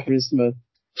personalities and charisma.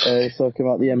 Talking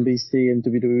about the NBC and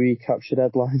WWE captured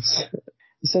headlines.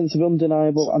 The sense of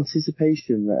undeniable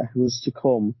anticipation that was to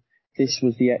come. This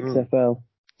was the XFL.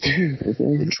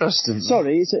 Interesting.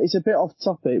 Sorry, it's a bit off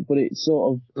topic, but it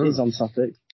sort of is on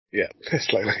topic. Yeah,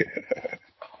 slightly.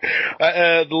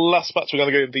 The last match we're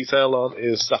going to go in detail on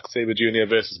is Zack Sabre Jr.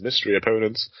 versus mystery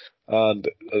opponents, and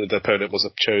the opponent was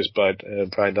chosen by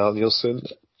Bryan Danielson,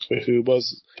 who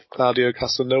was Claudio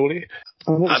Castagnoli,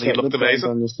 and he looked amazing. Bryan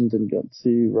Danielson didn't get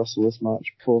to wrestle this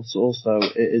match, but also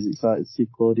it is exciting to see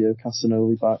Claudio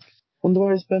Castagnoli back. Wonder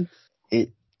where he's been.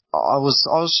 I was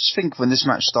just thinking when this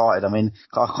match started, I mean,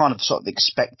 I kind of sort of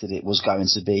expected it was going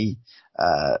to be,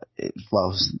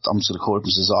 well, I'm sort of calling him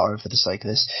Cesaro for the sake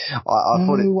of this. I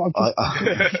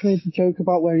just made the joke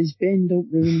about where he's been, don't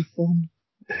ruin the fun.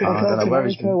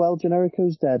 El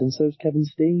Generico's dead, and so's Kevin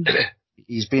Steen.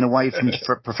 He's been away from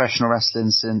professional wrestling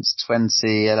since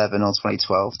 2011 or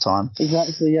 2012 time.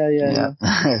 Exactly, yeah.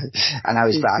 And now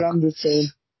he's back. Grand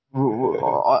return.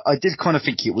 I did kind of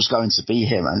think it was going to be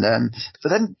him, but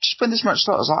then just when this match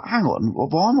started, I was like, hang on,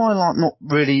 why am I like not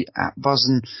really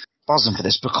buzzing for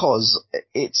this? Because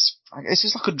it's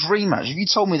just like a dream match. If you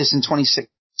told me this in 2016,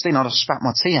 I'd have spat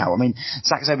my tea out. I mean,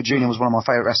 Zack Sabre Jr. was one of my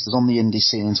favourite wrestlers on the indie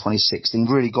scene in 2016.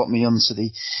 Really got me into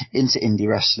indie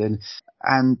wrestling,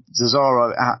 and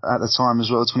Cesaro at the time as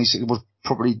well, 2016, was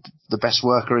probably the best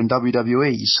worker in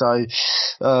WWE. So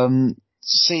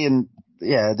seeing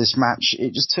this match,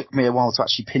 it just took me a while to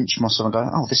actually pinch myself and go,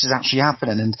 oh, this is actually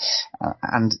happening.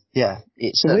 And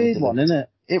it's a weird one, isn't it?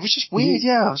 It was just weird,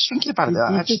 yeah. I was thinking about it.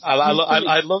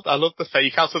 I love the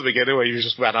fake out at the beginning where you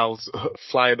just ran out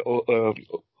flying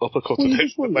uppercut and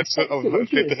hit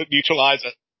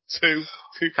neutralizer. Two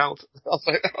count. I was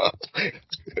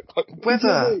like,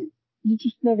 whether you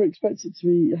just never expect it to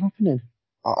be happening.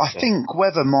 I think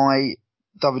whether my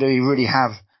WWE really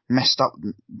have messed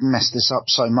this up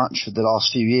so much for the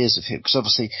last few years of it, because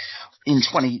obviously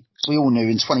we all knew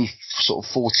in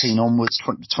 2014 onwards,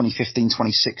 2015,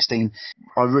 2016,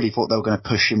 I really thought they were going to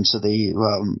push him I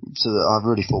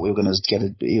really thought we were going to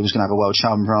he was going to have a world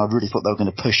champion. I really thought they were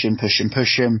going to push him.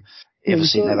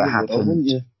 Obviously it never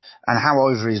happened. And how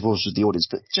over he was with the audience,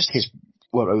 but just his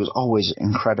work was always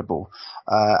incredible.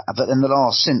 But then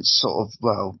since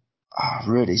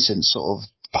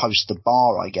post the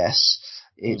bar, I guess,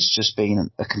 it's just been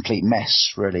a complete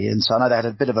mess, really. And so I know they had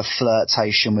a bit of a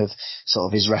flirtation with sort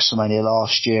of his WrestleMania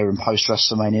last year and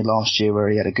post-WrestleMania last year, where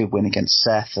he had a good win against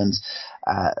Seth and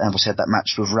obviously had that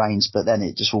match with Reigns, but then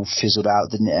it just all fizzled out,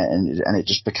 didn't it? And it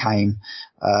just became,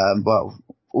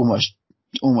 almost,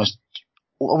 I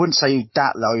wouldn't say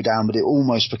that low down, but it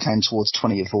almost became towards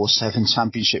 24/7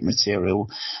 championship material,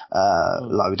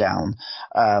 low down.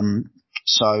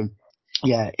 So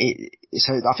I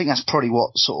think that's probably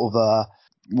what sort of,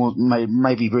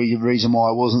 maybe the reason why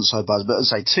I wasn't so buzzed. But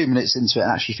as I say, 2 minutes into it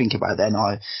and actually think about it, then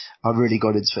I really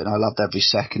got into it and I loved every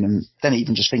second. And then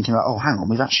even just thinking about, oh, hang on,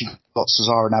 we've actually got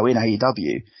Cesaro now in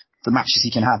AEW. The matches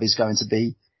he can have is going to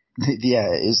be,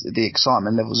 the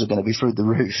excitement levels are going to be through the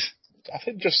roof. I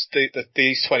think just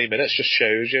these 20 minutes just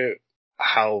shows you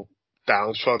how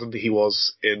downtrodden he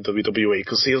was in WWE,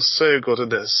 because he was so good in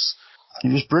this. He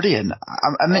was brilliant.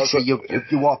 Admittedly, you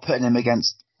are putting him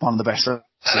against one of the best wrestlers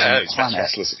on the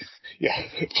planet. Yeah.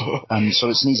 So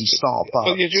it's an easy start,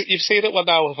 but you've seen it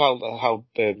now with how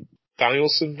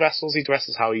Danielson wrestles. He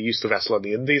wrestles how he used to wrestle on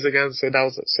the Indies again. So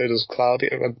does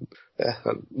Claudio and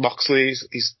Moxley.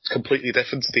 He's completely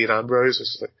different to Dean Ambrose.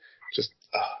 It's just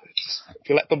if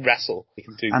you let them wrestle, they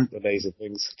can do amazing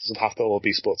things. It doesn't have to all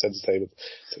be sports entertainment.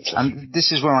 And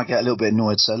this is where I get a little bit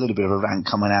annoyed, so a little bit of a rant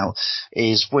coming out,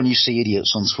 is when you see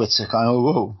idiots on Twitter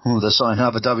going, they're signing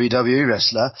another WWE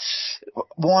wrestler.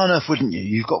 Why on earth wouldn't you?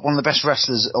 You've got one of the best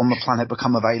wrestlers on the planet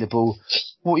become available.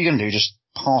 What are you going to do? Just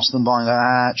pass them by and go,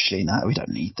 actually, no, we don't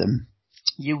need them.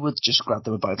 You would just grab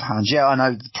them with both hands. Yeah, I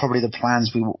know probably the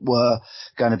plans were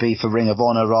going to be for Ring of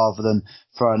Honor rather than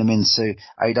throwing them into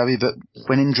AEW, but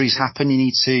when injuries happen, you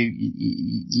need to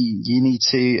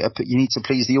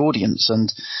please the audience, and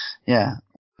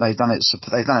they've done it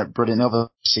brilliantly.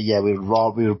 Obviously, we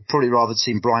would probably rather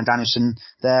see Bryan Danielson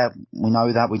there. We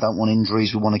know that we don't want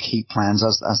injuries. We want to keep plans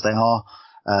as they are.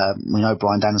 We know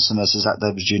Bryan Danielson versus Zack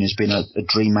Sabre Jr. has been a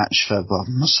dream match for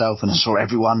myself and I saw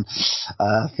everyone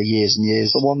for years and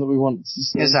years. The one that we want to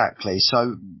see. Exactly.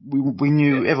 So we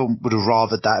knew everyone would have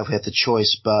rathered that if we had the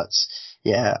choice, but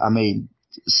I mean,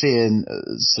 seeing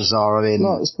Cesaro in...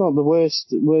 No, it's not the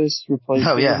worst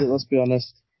replacement, is it? Let's be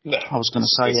honest. No, I was going to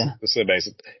say, It's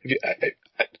amazing. If you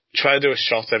try and do a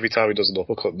shot every time he does an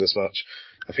uppercut in this match,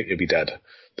 I think you'll be dead.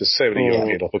 There's so many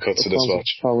European uppercuts in this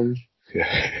match. Challenge.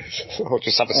 Yeah, or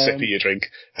just have a sip of your drink.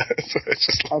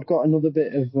 I've got another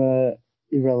bit of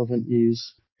irrelevant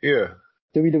news. Yeah.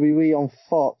 WWE on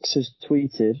Fox has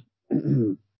tweeted,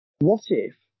 what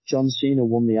if John Cena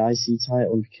won the IC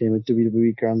title and became a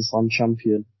WWE Grand Slam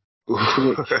champion.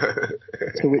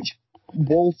 to which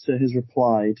Walter has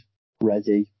replied,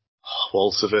 ready.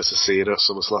 Walter versus Cena,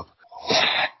 SummerSlam.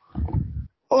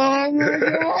 Oh my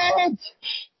God!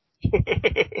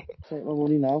 Take my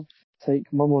money now.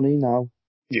 Take my money now.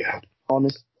 Yeah.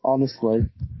 Honestly,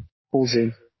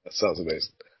 buzzing. That sounds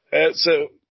amazing. So,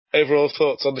 overall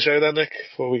thoughts on the show then, Nick,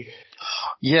 before we...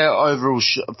 Yeah, overall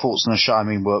thoughts on the show, I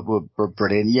mean, were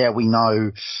brilliant. Yeah, we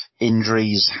know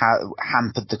injuries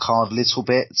hampered the card a little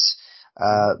bit,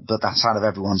 but that's out of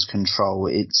everyone's control.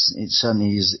 It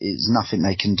certainly is nothing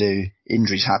they can do.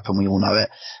 Injuries happen, we all know it.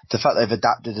 The fact they've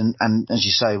adapted and as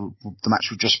you say, the match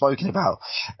we've just spoken about,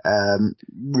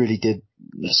 really did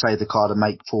save the card and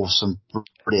make for some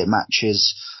brilliant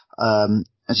matches.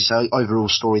 As you say, overall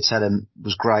storytelling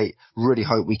was great. Really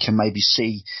hope we can maybe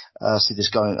see this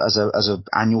going as a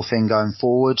annual thing going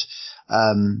forward.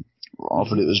 I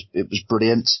thought it was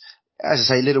brilliant. As I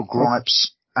say, little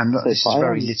gripes, and this is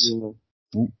very little.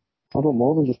 I want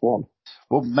more than just one.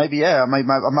 Well, maybe, yeah.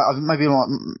 Maybe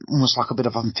almost like a bit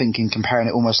of, I'm thinking, comparing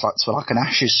it almost like to like an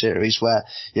Ashes series where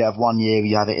you have 1 year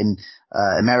you have it in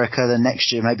America, then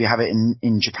next year maybe you have it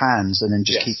in Japan, and then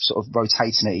just keep sort of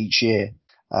rotating it each year.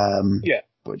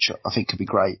 Which I think could be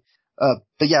great.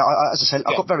 But yeah, as I said,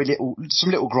 I've got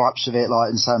some little gripes with it, like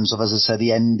in terms of, as I said,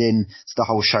 the ending to the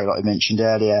whole show, like I mentioned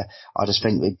earlier. I just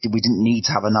think we didn't need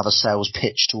to have another sales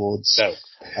pitch towards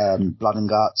Blood and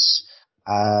Guts.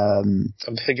 I'm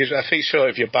thinking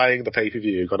if you're buying the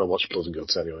pay-per-view, you're going to watch Blood and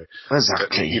Guts anyway.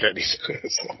 Exactly. You don't need to.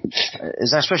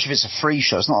 Especially if it's a free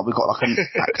show. It's not like we've got like an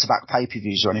back-to-back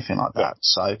pay-per-views or anything like that.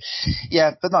 So,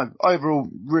 yeah, but no, overall,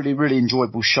 really, really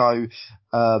enjoyable show.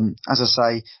 As I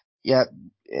say,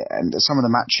 and some of the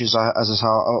matches are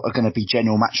going to be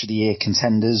general match of the year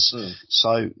contenders.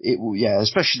 So it will,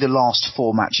 especially the last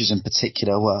 4 matches in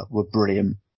particular were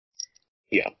brilliant.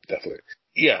 Yeah, definitely.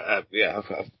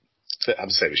 I'm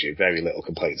the same as you. Very little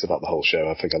complaints about the whole show.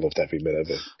 I think I loved every minute of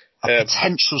it. A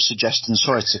potential suggestion,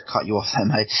 sorry to cut you off there,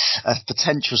 mate, a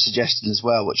potential suggestion as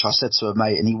well, which I said to a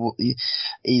mate, and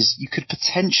is you could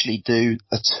potentially do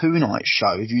a 2-night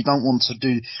show if you don't want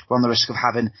to run the risk of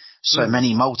having so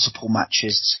many multiple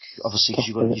matches, obviously,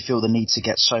 because you feel the need to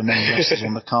get so many wrestlers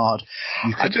on the card.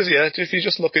 If you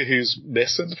just look at who's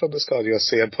missing from this card, you got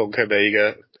CM Punk,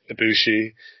 Omega,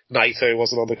 Ibushi, Naito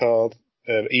wasn't on the card.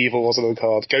 Evil wasn't on the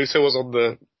card. Goto was on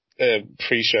the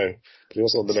pre-show, but he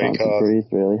wasn't on the main card. Breathe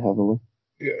really heavily.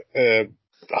 Yeah,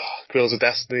 Grills of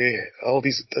Destiny. All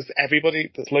these,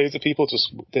 everybody, there's loads of people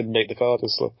just didn't make the card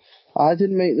and stuff. I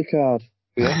didn't make the card.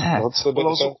 Yeah. I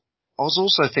was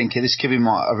also thinking this could be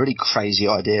a really crazy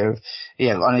idea.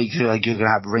 I know you're going to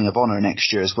have Ring of Honor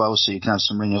next year as well, so you can have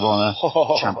some Ring of Honor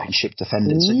championship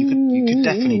defenders. So you could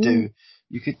definitely do.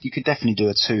 You could definitely do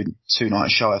a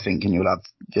 2-night show, I think, and you'll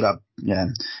have,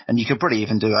 and you could probably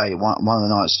even do one of the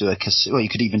nights you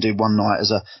could even do one night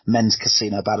as a men's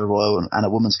casino battle royal and a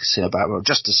women's casino battle royal,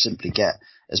 just to simply get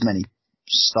as many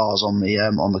stars on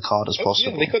the card as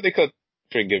possible. Yeah, they could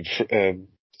bring in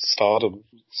Stardom.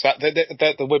 So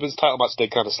the women's title match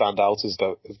did kind of stand out as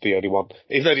the only one,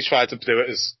 even though they tried to do it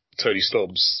as Tony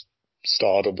Storm's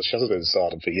Stardom, but she hasn't been in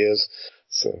Stardom for years.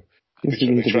 So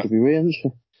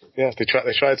yeah, they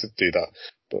tried to do that,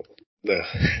 but no.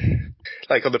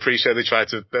 Like on the pre-show, they tried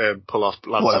to pull off.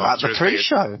 What about the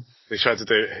pre-show? They tried to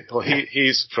do. Well,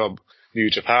 he's from New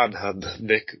Japan, and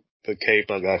Nick, the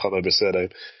caveman guy, I can't remember his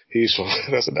surname. He's from.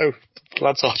 I said, no,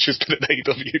 Lance Archer's been in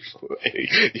AEW for 8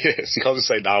 years. You can't just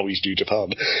say now he's New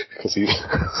Japan because he's.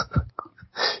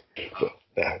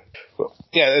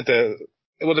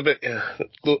 It would have been,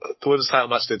 the women's title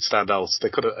match did stand out.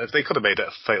 If they could have made it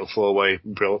a fatal 4-way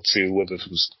and brought 2 women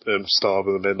from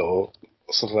Stardom in or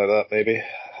something like that, maybe.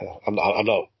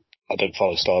 I don't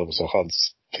follow Stardom, so I can't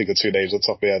think of 2 names on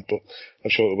top of my head, but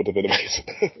I'm sure it would have been amazing.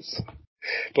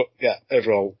 But yeah,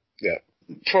 overall, yeah.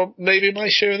 From maybe my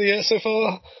show of the year so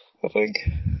far, I think.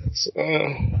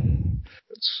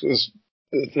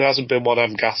 There hasn't been one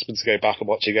I'm gasping to go back and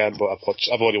watch again, but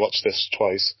I've already watched this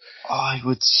twice. I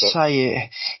would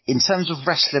say, in terms of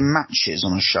wrestling matches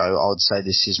on a show, I would say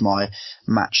this is my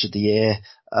match of the year.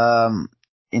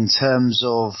 In terms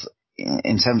of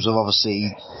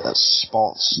obviously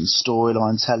spots and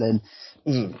storyline telling,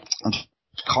 I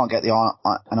can't get the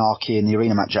Anarchy in the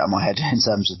arena match out of my head in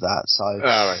terms of that. So,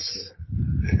 right.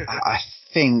 I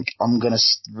think I'm going to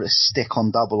stick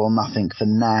on Double or Nothing for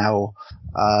now.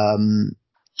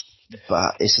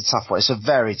 But it's a tough one. It's a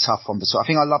very tough one. So I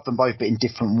think I love them both, but in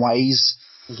different ways.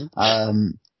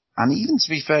 And even to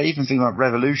be fair, even thinking about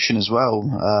Revolution as well,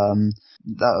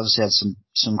 that obviously had some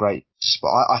some great.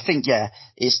 I think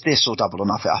it's this or Double or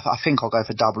Nothing. I think I'll go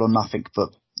for Double or Nothing, but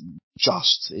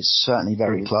it's certainly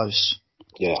very close.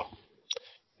 Yeah.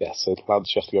 Yeah, so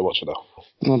Lance, you have to go watch it now.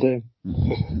 I do.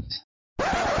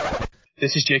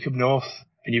 This is Jacob North,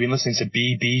 and you've been listening to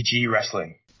BBG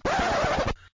Wrestling.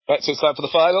 Right, so it's time for the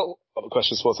final of the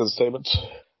Question Sports Entertainment.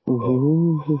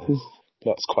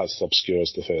 That's quite as obscure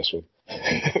as the first one.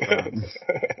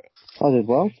 I did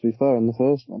well, to be fair, in the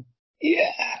first one.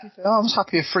 Yeah. I was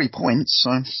happy with 3 points,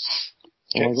 so...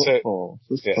 Okay,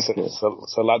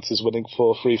 so Lance is winning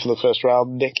 4-3 for the first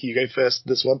round. Nick, you go first in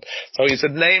this one. So he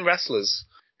said name wrestlers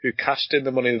who cashed in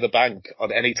the Money in the Bank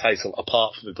on any title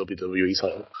apart from the WWE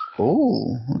title.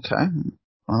 Oh, okay.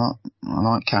 I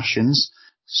like cash-ins.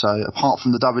 So apart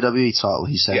from the WWE title,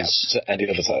 he says. Yeah, so any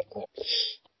other title.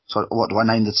 So what do I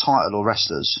name, the title or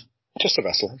wrestlers? Just a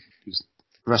wrestler.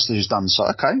 Wrestler who's done so.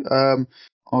 Okay.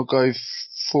 I'll go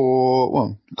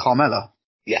for Carmella.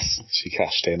 Yes, she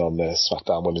cashed in on the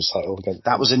SmackDown Women's title again.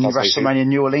 That was in WrestleMania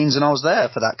New Orleans, and I was there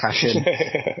for that cash-in.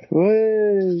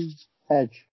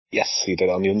 Edge. Yes, he did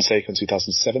on The Undertaker in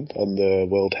 2007 on the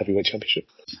World Heavyweight Championship.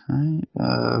 Okay.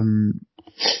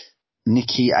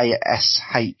 Nikki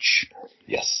A.S.H.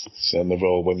 Yes, so on the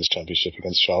Raw Women's Championship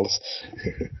against Charlotte.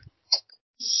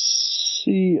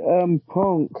 CM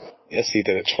Punk. Yes, he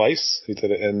did it twice. He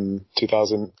did it in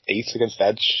 2008 against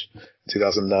Edge,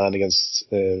 2009 against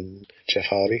Jeff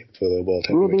Hardy for the World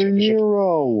Heavyweight Championship.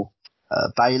 Nero.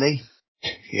 Bailey.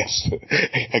 Yes,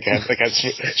 again against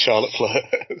Charlotte Flair,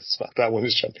 SmackDown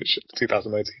Women's Championship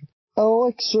 2019.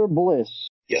 Alexa Bliss.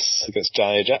 Yes, against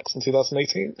Nia Jax in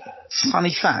 2018.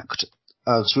 Funny fact,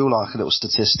 because we all like a little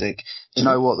statistic. Do you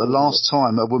know what? The last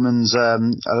time a woman's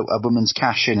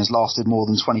cash-in has lasted more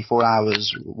than 24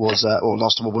 hours was, or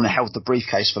last time a woman held the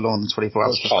briefcase for longer than 24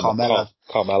 hours was Carmella.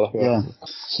 Carmella, yeah.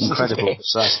 Incredible.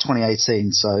 So that's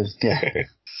 2018, so yeah.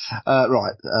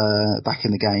 Right, back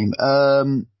in the game.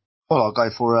 Well, I'll go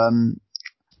for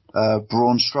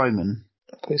Braun Strowman.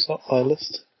 He's not on my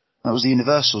list. That was the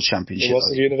Universal Championship. It was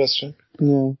the Universal?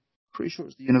 Yeah. Pretty sure it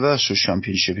was the Universal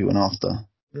Championship he went after.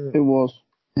 It was.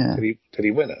 Yeah. Did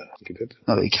he win it? I think he did.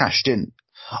 No, he cashed in.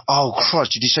 Oh,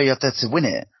 Christ, did you say you had to win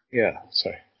it? Yeah,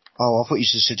 sorry. Oh, I thought you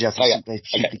just said you had to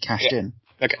simply cashed in.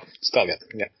 Okay, start again.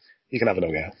 Yeah. You can have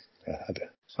another go. Yeah, I do.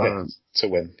 To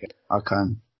win. Yeah.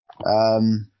 Okay.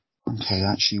 Okay,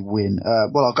 actually win.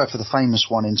 Well, I'll go for the famous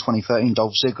one in 2013,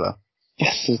 Dolph Ziggler.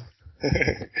 Yes.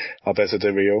 Alberto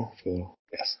Del Rio for,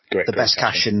 great. The best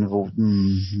cash-in of all,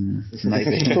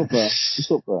 maybe.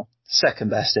 It's up there. Second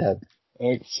best, yeah.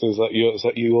 Right, so is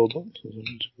that you all done?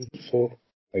 4?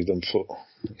 You've done 4.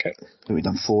 Okay. We've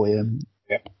done 4, yeah.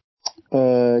 Yep.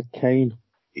 Kane.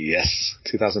 Yes.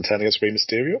 2010 against Rey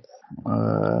Mysterio.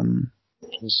 I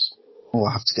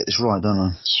have to get this right, don't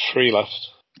I? It's 3 left.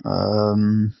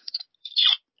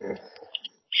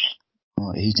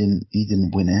 Right, he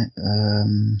didn't win it.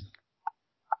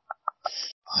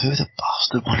 Who the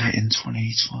bastard won it in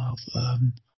 2012?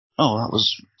 That was,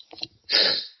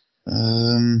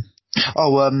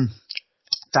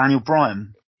 Daniel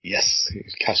Bryan. Yes, he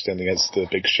cashed in against the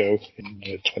Big Show in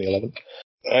 2011.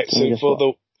 Alright, so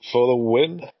for the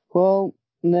win. Well,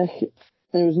 Nick, it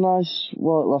was nice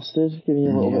while it lasted, giving you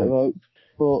a little bit of hope,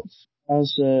 but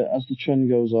as the trend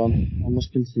goes on, I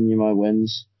must continue my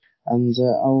wins, and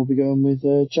I will be going with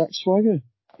Jack Swagger.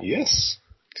 Yes,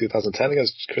 2010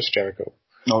 against Chris Jericho.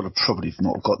 I would have probably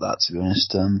not got that, to be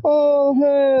honest. Oh,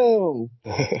 hell!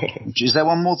 Is there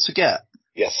one more to get?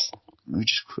 Yes. Let me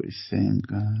just quickly think.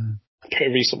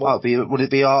 Pretty recent one. Would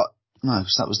it be our... No,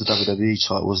 because that was the WWE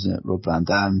title, wasn't it? Rob Van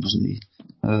Dam, wasn't he?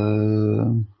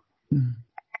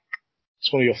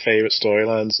 It's one of your favourite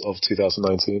storylines of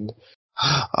 2019.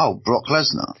 Oh, Brock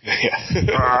Lesnar. Yeah.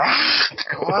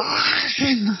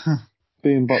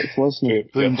 Boombox Lesnar.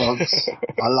 Boombox.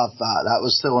 I love that. That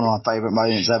was still one of my favourite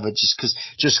moments ever, just because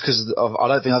I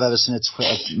don't think I've ever seen a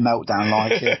Twitter meltdown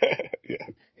like it. Yeah.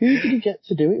 Who did he get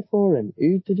to do it for him?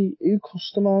 Who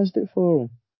customised it for him?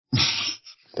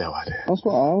 No idea. That's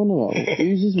what I want to know.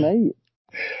 Who's his mate?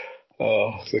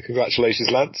 Oh, so congratulations,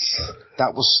 Lance.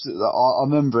 That was, I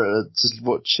remember just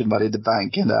watching Money in the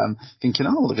Bank and thinking,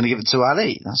 they're going to give it to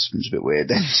Ali. That seems a bit weird.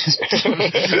 Then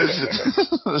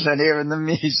then hearing the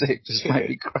music just made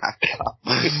me crack up.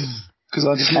 Because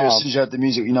I just knew as soon as you heard the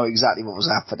music, you know exactly what was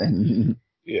happening.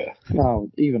 Yeah.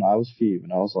 No, even I was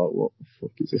fuming. I was like, what the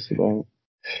fuck is this about?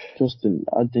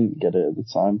 I didn't get it at the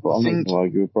time, but I'm not going to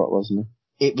argue with Brock Lesnar.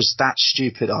 It was that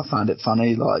stupid. I found it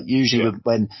funny. Like usually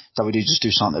when WWE just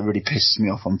do something that really pisses me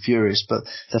off, I'm furious. But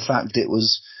the fact it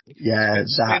was, it made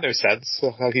no sense.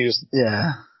 How can you just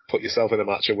put yourself in a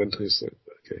match and win?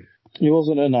 Okay. He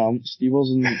wasn't announced. He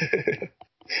wasn't.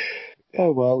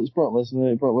 Oh well, it's Brock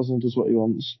Lesnar. Brock Lesnar does what he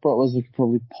wants. Brock Lesnar could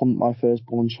probably punt my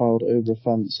firstborn child over a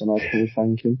fence, and I'd probably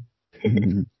thank him.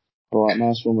 All right,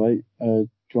 nice one, mate. Do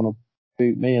you want to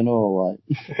boot me and all? Like,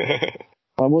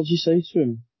 what did you say to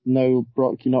him? No,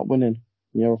 Brock, you're not winning.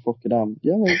 You're a fucking am.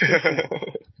 Yeah, mate.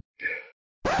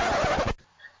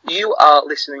 You are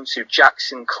listening to Jack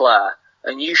Sinclair,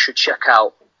 and you should check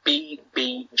out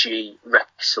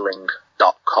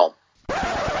bbgwrestling.com.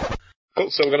 Cool,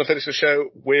 so we're going to finish the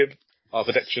show with our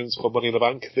predictions for Money in the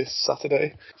Bank this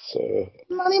Saturday. So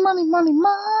Money. Is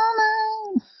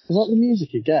that the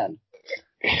music again?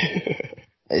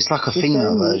 It's like a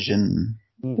female version.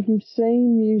 The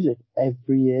same music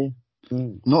every year.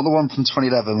 Not the one from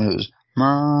 2011 when it was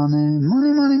money.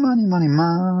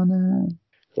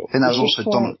 Cool. I think that was also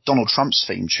Donald Trump's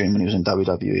theme tune when he was in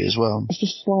WWE as well. It's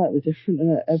just slightly different,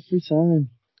 isn't it? Every time.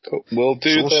 Cool. We'll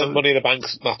do the Money in the Bank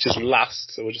matches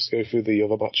last, so we'll just go through the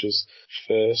other matches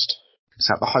first. It's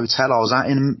at the hotel I was at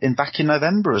back in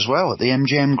November as well, at the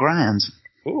MGM Grand.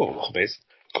 Ooh, amazing.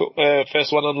 Cool.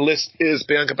 First one on the list is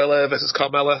Bianca Belair versus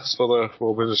Carmella for the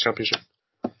Raw Women's Championship.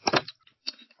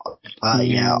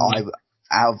 Belair.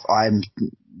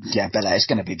 It's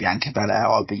going to be Bianca Belair.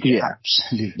 I'll be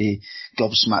absolutely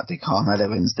gobsmacked that Carmella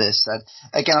wins this.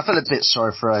 Again, I feel a bit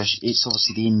sorry for her. It's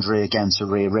obviously the injury again to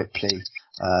Rhea Ripley.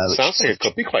 Sounds like it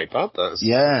could be quite bad, though.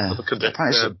 Yeah. Apparently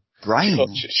it's a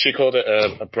brain. She called it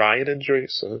a Brian injury,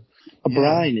 so. A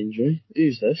Brian injury?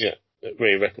 Who's this? Yeah,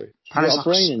 Rhea Ripley. It's a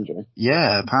brain injury?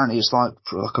 Yeah, apparently it's like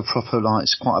a proper,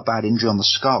 it's quite a bad injury on the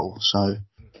skull, so.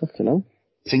 Fucking hell.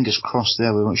 Fingers crossed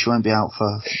there, she won't be out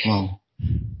for, well.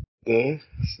 Yeah.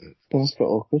 That's a bit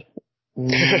awkward.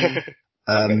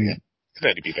 Could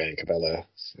only be Bianca Belair.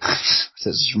 So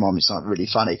this reminds me of something really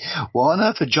funny. Why on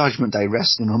earth are Judgment Day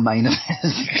wrestling on main event?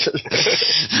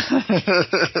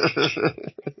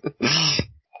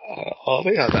 I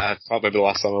think I can't remember the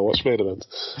last time I watched main event.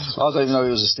 I don't even know it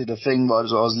was still a thing, but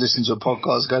I was listening to a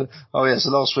podcast going, oh yeah,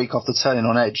 so last week after turning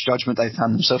on Edge, Judgment Day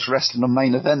found themselves wrestling on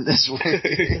main event this week.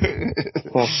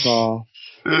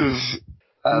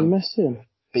 You missing?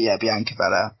 But yeah, Bianca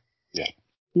Belair. Yeah.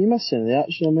 You missing the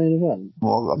actual main event?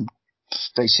 Well,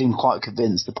 they seemed quite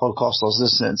convinced, the podcast I was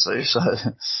listening to, so.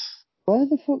 Where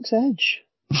the fuck's Edge?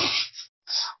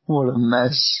 What a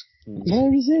mess.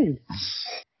 Where is he?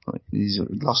 He's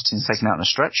lost him taken out on a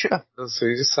stretcher. So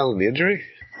he's just selling the injury.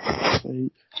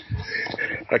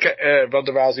 Okay,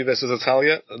 Ronda Rousey versus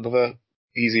Natalya. Another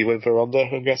easy win for Ronda,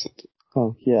 I'm guessing.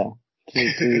 Oh, yeah.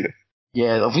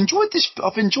 Yeah, I've enjoyed the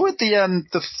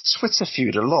Twitter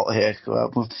feud a lot here.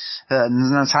 With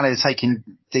Natalya taking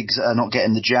digs at not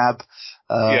getting the jab.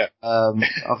 I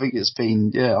think it's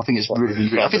been, I think it's really been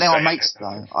good. I think they are mates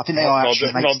though. I think they are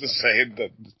actually mates. Ronda's saying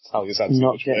that Natalya's had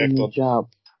not getting the jab.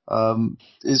 I'm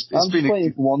just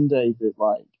waiting for one day that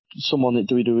like someone at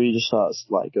WWE just starts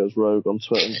goes rogue on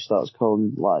Twitter and just starts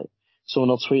calling someone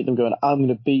will tweet them going, I'm going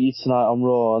to beat you tonight on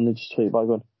Raw, and they just tweet back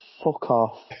going, fuck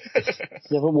off.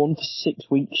 You haven't won for 6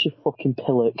 weeks, you fucking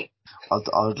pillock. I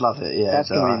would love it, yeah. That's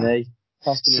going to be me.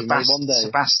 One day.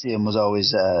 Sebastian was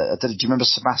always, do you remember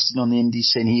Sebastian on the indie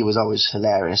scene? He was always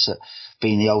hilarious at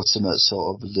being the ultimate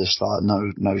sort of just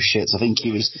no shits. I think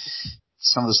he was,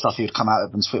 some of the stuff he would come out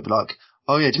of and Twitter like,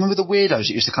 oh yeah, do you remember the weirdos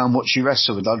that used to come and watch you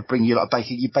wrestle and I'd bring you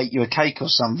bake you a cake or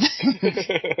something?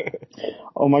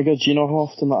 Oh my god, do you know how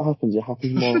often that happens? It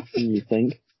happens more often than you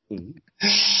think.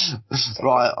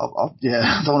 Right, I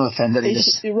don't want to offend any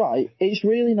You're right, it's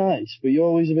really nice, but you're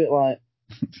always a bit like...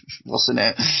 What's in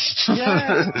it?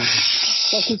 Yeah!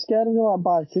 Like I'm scared I'm going to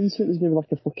bite into it, there's going to be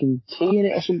a fucking tea in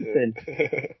it or something.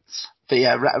 But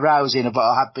yeah, Rousey, but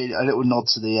I have been a little nod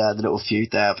to the little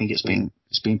feud there. I think it's been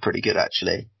pretty good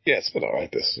actually. Yeah, it's been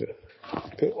alright this year.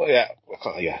 Well, yeah,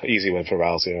 easy win for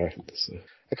Rousey, I reckon.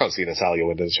 I can't see Natalya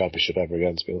winning the championship ever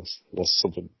again, to be honest. Unless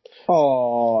something...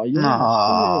 Oh, yeah.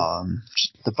 No,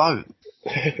 the boat.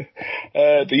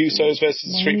 The Usos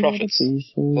versus the Street Profits.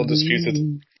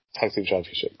 Undisputed Tag Team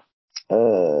Championship.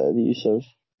 The Usos.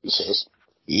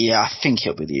 Yeah, I think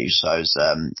it'll be the Usos.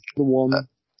 The one.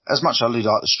 As much as I do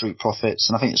like the Street Profits,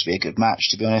 and I think this will be a good match,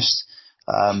 to be honest.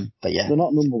 But yeah. They're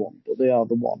not number one, but they are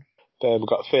the one. Then we've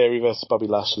got Theory versus Bobby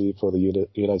Lashley for the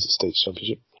United States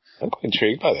Championship. I'm quite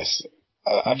intrigued by this.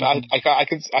 I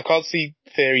can't see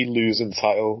Theory losing the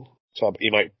title, so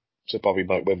Bobby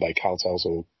might win by count out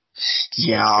or.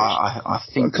 Yeah, I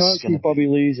think I can't see Bobby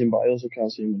losing, but I also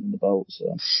can't see him winning the belt.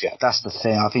 So yeah, that's the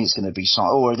thing. I think it's going to be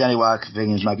something. Or the only way I could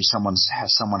think is maybe someone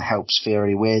helps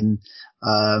Theory win.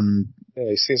 Yeah,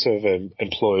 he seems to have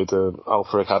employed the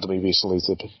Alpha Academy recently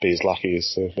to be his lackeys,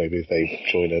 so maybe they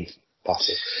join in. That's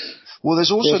it. Well,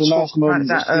 there's also a nice talk about moment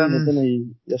that, didn't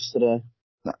he, yesterday?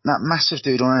 That massive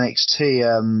dude on NXT,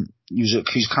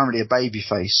 who's currently a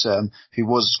babyface, who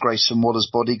was Grayson Waller's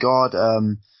bodyguard,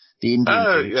 the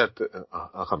Indian dude. Yeah,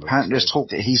 I can't remember. Apparently there's talk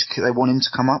that they want him to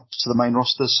come up to the main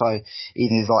roster, so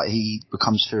either like he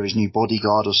becomes Fury's new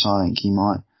bodyguard or something, he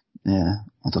might,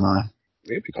 I don't know.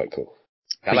 It'd be quite cool.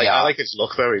 I like his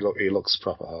look though, he looks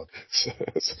proper hard.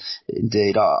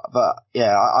 Indeed,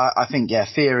 I think,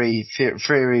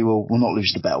 Fury will not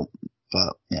lose the belt,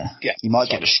 but he might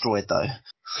get destroyed though.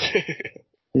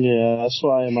 Yeah, that's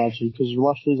what I imagine, because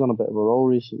Lashley's on a bit of a roll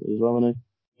recently as well, hasn't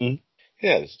he?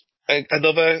 Yeah.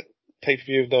 Another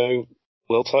pay-per-view, no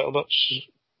world title match,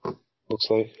 looks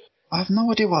like. I have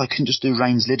no idea why I couldn't just do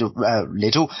Reigns Riddle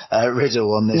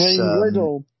on this. Reigns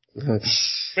Riddle.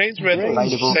 Reigns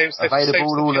Riddle.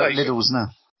 Available all at Liddles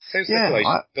now. Same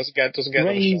stipulation. Doesn't get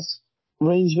another shot.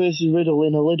 Reigns versus Riddle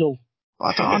in a Liddle.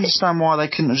 I don't understand why they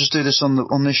couldn't just do this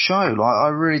on this show. Like, I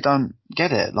really don't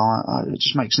get it. Like, it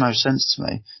just makes no sense to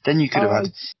me. Then you could have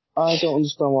had. I don't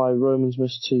understand why Roman's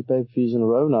missed 2 pay-per-views in a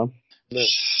row now. No.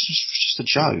 It's just a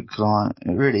joke. Like,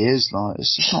 it really is. Like,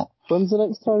 it's just not. When's the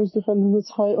next time he's defending the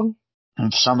title?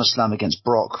 And SummerSlam against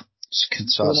Brock. The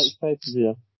next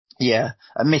pay-per-view. Yeah,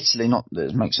 admittedly, not that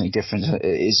it makes any difference.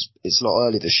 It's a lot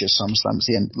earlier this year. SummerSlam. It's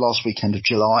the last weekend of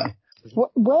July.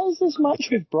 Where's this match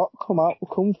with Brock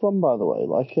come from, by the way?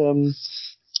 Like,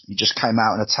 he just came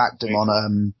out and attacked him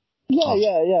on. Yeah.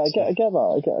 I get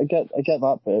that. I get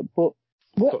that bit. But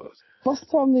last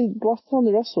time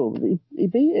they wrestled, he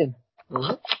beat him.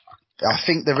 I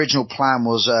think the original plan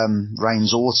was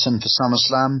Reigns Orton for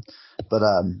SummerSlam, but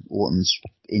Orton's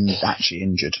actually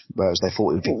injured, whereas they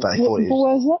thought it would be.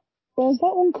 Where's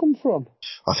that one come from?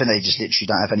 I think they just literally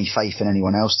don't have any faith in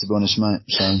anyone else, to be honest, mate.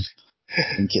 So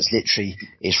I think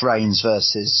it's Reigns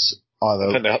versus either.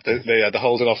 I think they're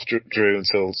holding off Drew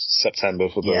until September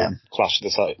for the Clash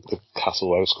of the Castle,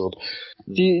 where it's called.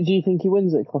 Do you think he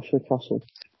wins at Clash of the Castle?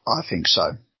 I think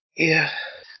so. Yeah.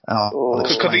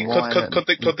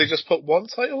 Could they just put one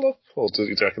title up, or do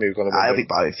you reckon he's going to? I think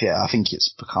both. Yeah, I think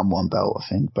it's become one belt. I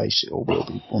think basically, or will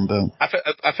be one belt.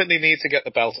 I think they need to get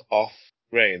the belt off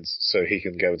Reigns so he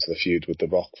can go into the feud with The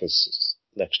Rock for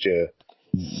next year.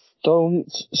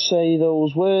 Don't say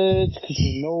those words, because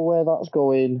you know where that's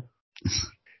going.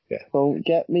 Yeah. Don't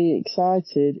get me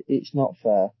excited. It's not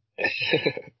fair.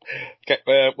 Okay,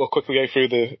 we'll quickly go through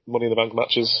the Money in the Bank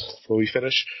matches before we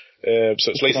finish. So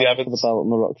it's Lacey Evans. The belt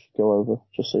and The Rock should go over,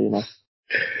 just so you know.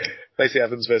 Lacey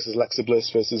Evans versus Alexa Bliss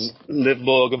versus Liv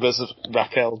Morgan versus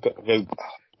Raquel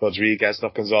Rodriguez,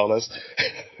 not Gonzalez.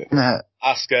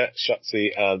 Asuka, Shotzi,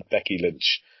 and Becky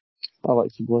Lynch.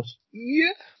 Alexa Bliss.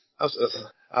 Yeah.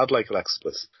 I'd like Alexa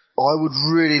Bliss. I would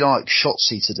really like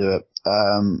Shotzi to do it.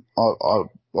 I've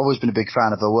always been a big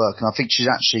fan of her work, and I think she's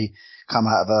actually come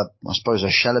out of a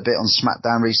shell a bit on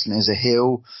SmackDown recently as a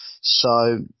heel.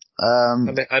 So,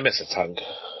 I miss her tongue.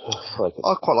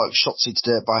 I'd quite like Shotzi to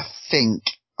do it, but I think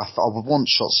I would want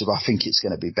Shotzi, but I think it's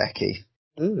going to be Becky.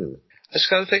 I just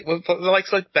kind of think, well, the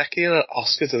likes like Becky and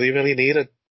Asuka, do they really need a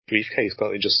briefcase?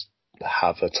 Can't they just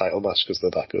have a title match because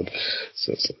they're that good?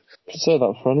 So. Say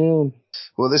that for anyone.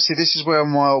 Well, this is where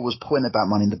my always point about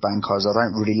Money in the Bank is I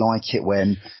don't really like it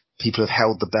when people have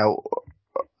held the belt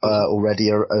already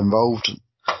are involved.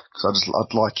 Because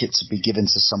I'd like it to be given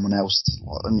to someone else,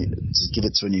 to give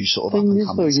it to a new sort of up and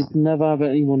coming. You'd never have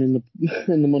anyone in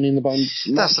the Money in the Bank.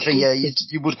 That's the thing, yeah.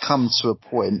 You would come to a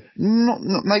point, not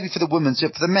maybe for the women, for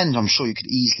the men. I'm sure you could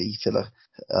easily fill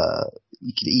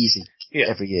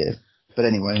every year. But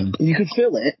anyway, you could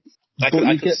fill it, but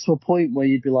you'd get to a point where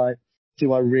you'd be like,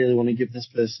 do I really want to give this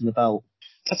person the belt?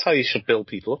 That's how you should build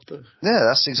people up, though. Yeah,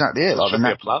 that's exactly it. Should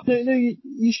be a plan. No,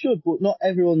 you should, but not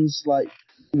everyone's like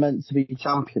meant to be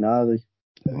champion, are they?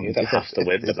 You don't have to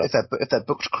win. If they're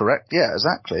booked correct, yeah,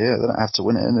 exactly. Yeah, they don't have to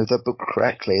win it, and if they're booked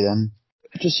correctly, then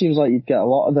it just seems like you'd get a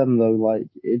lot of them though. Like,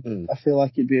 I feel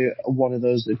like it'd be one of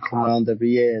those that come around every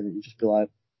year, and you'd just be like,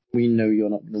 "We know you're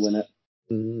not going to win it."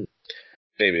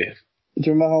 Maybe. Do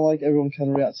you remember how like everyone kind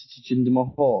of reacted to Jinder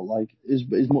Mahal? Like, as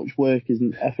much work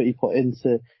and effort he put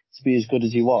into to be as good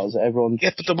as he was, everyone.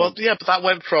 Yeah, but that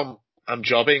went from I'm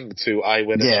jobbing to I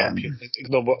win a champion.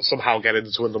 Somehow get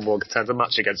into a number one contender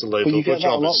match against a local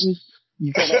jobbers.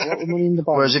 You get that a lot with Money in the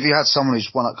Bank. Whereas if you had someone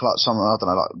who's won like someone, I don't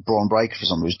know, like Braun Breaker for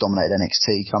someone who's dominated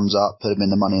NXT, comes up, put him in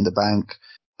the Money in the Bank.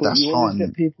 But that's you fine.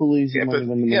 Get people losing money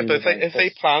when the but if they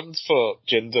planned for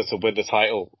Jinder to win the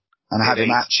title and had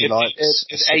him actually like in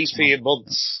 18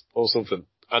 months or something,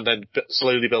 and then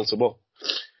slowly built him up.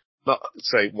 Not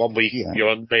say 1 week you're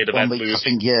on main event losing. I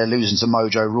think losing to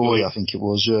Mojo Rawley, I think it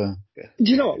was. Yeah.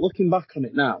 Do you know what? Looking back on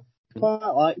it now, I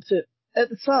quite liked it. At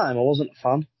the time, I wasn't a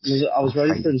fan. I was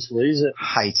ready for him to lose it.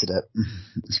 Hated it.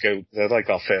 Let's go. They're like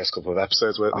our first couple of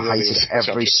episodes. I hated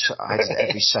every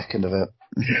second of it.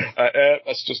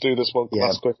 Let's just do this one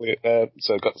class quickly.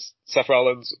 So we've got Seth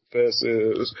Rollins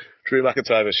versus Drew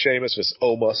McIntyre versus Sheamus versus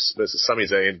Omos versus Sami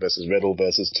Zayn versus Riddle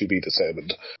versus To Be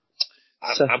Determined.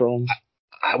 Seth Rollins.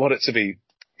 I want it to be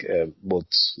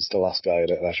Woods. It's the last guy in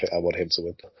it, and I want him to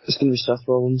win. It's going to be Seth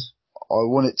Rollins. I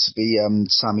want it to be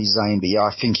Sami Zayn, but yeah,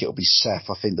 I think it'll be Seth.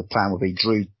 I think the plan would be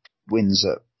Drew wins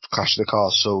at Clash of the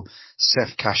Castle,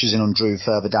 Seth cashes in on Drew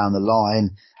further down the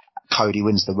line, Cody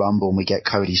wins the Rumble, and we get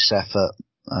Cody Seth at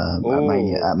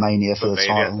Mania for the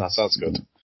title. That sounds good.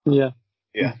 Yeah.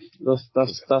 Yeah. That's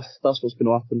what's going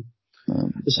to happen.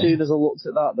 As soon as I looked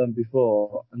at that then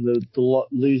before, and the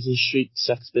losing streak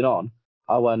Seth's been on,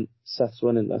 I went, Seth's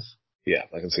winning this. Yeah,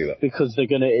 I can see that. Because it's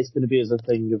going to be as a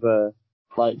thing of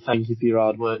like, thank you for your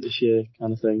hard work this year,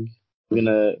 kind of thing. We're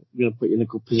gonna put you in a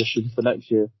good position for next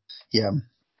year. Yeah.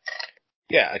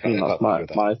 Yeah, I can.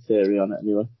 That's my theory on it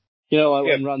anyway. You know, like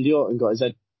when Randy Orton got his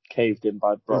head caved in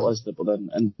by Brock Lesnar, but then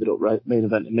ended up main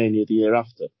event in Mania the year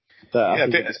after. I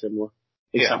think it'd be similar.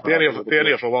 Yeah, the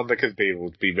only other one that could be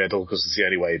would be Riddle, because it's the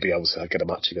only way he'd be able to get a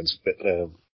match against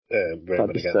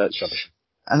Roman again.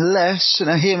 Unless,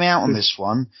 hear me out on this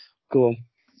one. Go on.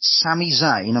 Sami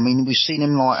Zayn, I mean, we've seen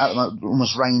him like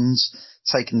almost Reigns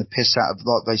taking the piss out of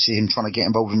like basically him trying to get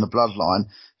involved in the bloodline.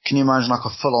 Can you imagine like a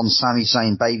full-on Sami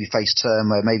Zayn babyface turn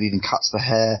where maybe even cuts the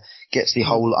hair, gets the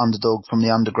whole underdog from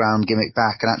the underground gimmick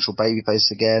back, an actual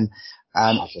babyface again,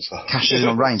 and cashes in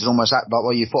on Reigns and almost act like,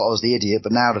 well, you thought I was the idiot,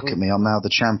 but now look at me, I'm now the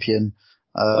champion.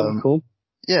 That'd be cool.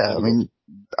 Yeah, I mean,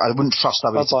 I wouldn't trust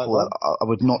WWE to pull that. I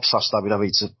would not trust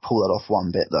WWE to pull that off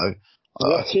one bit though.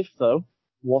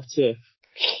 What if,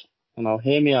 and I'll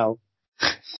hear me out,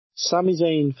 Sami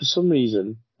Zayn for some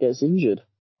reason gets injured,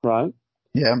 right?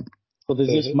 Yeah. But there's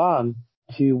this man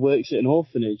who works at an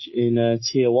orphanage in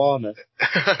Tijuana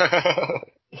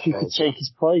who could take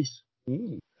his place.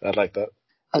 I'd like that.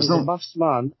 And he's a masked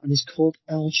man, and he's called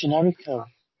El Generico.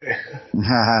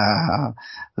 That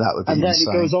would be and then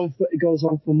insane. it goes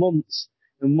on for months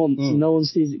and months, and no one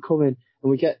sees it coming.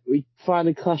 And we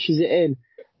finally clashes it in,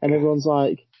 and everyone's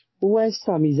like, well, where's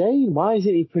Sami Zayn? Why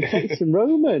isn't he protecting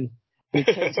Roman? And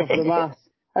he takes off the mask.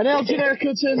 And El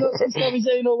Generico turns out to Sami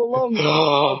Zayn all along.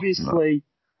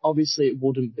 Obviously it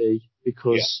wouldn't be,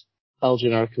 because El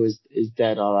Generico is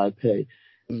dead, R.I.P.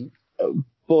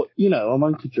 But, a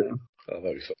man could dream. Oh,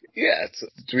 that'd be fun. Yeah,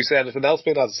 do we say anything else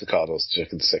being added to the card, or is it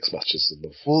just 6 matches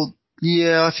enough? Well,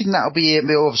 yeah, I think that'll be it.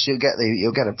 But obviously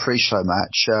you'll get a pre-show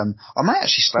match. I might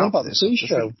actually start for this.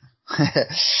 Pre-show?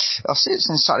 I'll see it's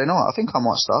on Saturday night. I think I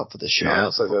might start for this show. Yeah, I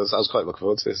was quite looking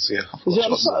forward to this. Yeah. Is it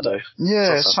on Saturday?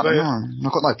 Yeah, it's Saturday night.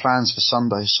 I've got no plans for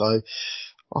Sunday, so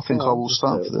I think I will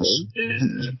start for this.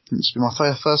 It's been my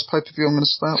first pay-per-view I'm going to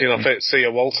start. Do you not see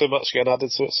a Walter match getting added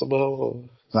to it somehow? Or?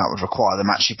 That would require them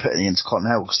actually putting the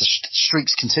Intercontinental, because the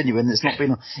streak's continuing.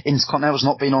 Intercontinental's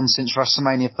not been on since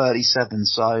WrestleMania 37,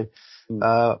 so I don't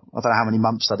know how many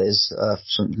months that is.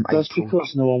 That's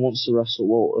because no one wants to wrestle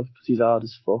Walter, because he's hard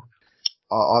as fuck.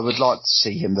 I would like to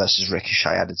see him versus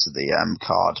Ricochet added to the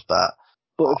card, but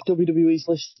if WWE's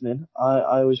listening,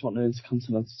 I always want an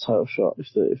Intercontinental title shot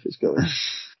if it's going.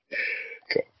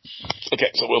 Cool.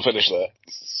 Okay, so we'll finish there.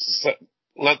 So,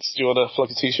 Lance, do you want to flog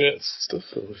your t-shirts stuff?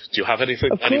 Or do you have any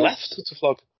left to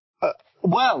flog?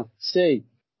 Well, see,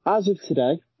 as of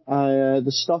today, the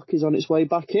stock is on its way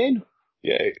back in.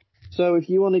 Yay. So if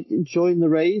you want to join the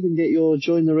rave and get your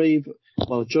join the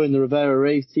Rivera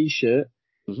Rave t-shirt,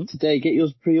 today get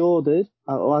yours pre-ordered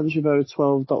at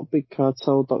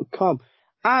LanceRivera12.bigcartel.com.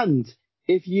 And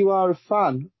if you are a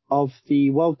fan of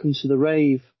the Welcome to the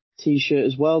Rave t-shirt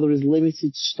as well, there is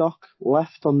limited stock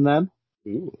left on them.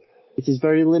 Ooh. It is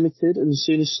very limited, and as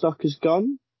soon as stock is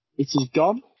gone, it is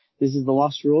gone. This is the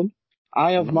last run.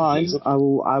 I have mine.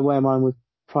 I wear mine with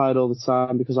pride all the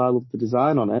time because I love the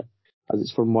design on it, as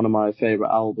it's from one of my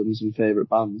favourite albums and favourite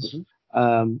bands.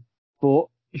 But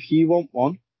if you want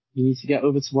one, you need to get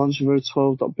over to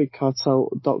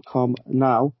LanceRivera12.bigcartel.com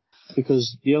now,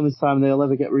 because the only time they'll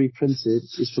ever get reprinted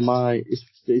is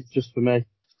it's just for me.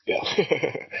 Yeah.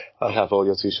 I have all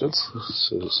your t-shirts.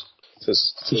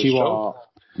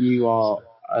 You are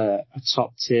a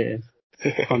top tier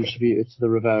contributor to the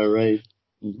Rivera Rave.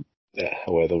 Yeah,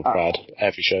 I wear them proud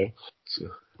every show. So.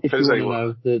 If you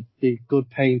want to know, the good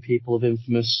paying people of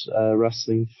Infamous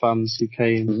wrestling fans who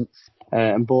came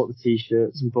and bought the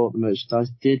t-shirts and bought the merchandise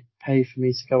did pay for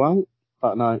me to go out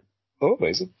that night. Oh,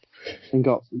 amazing. And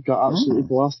got absolutely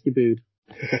blasted booed.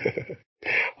 That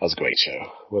was a great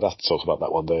show. We'll have to talk about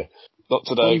that one day. Not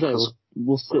today. One day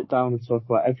we'll sit down and talk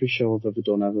about every show I've ever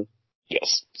done ever.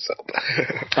 Yes. So.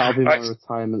 That'll be my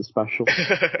retirement special.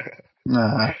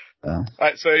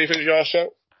 Right, so if you enjoy our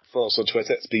show, follow us on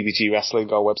Twitter, it's BBG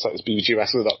Wrestling, our website is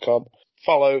bbgwrestling.com.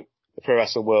 Follow the Pro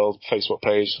Wrestling World Facebook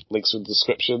page, links in the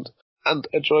description, and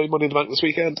enjoy Money in the Bank this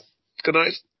weekend. Good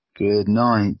night. Good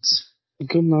night.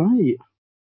 Good night.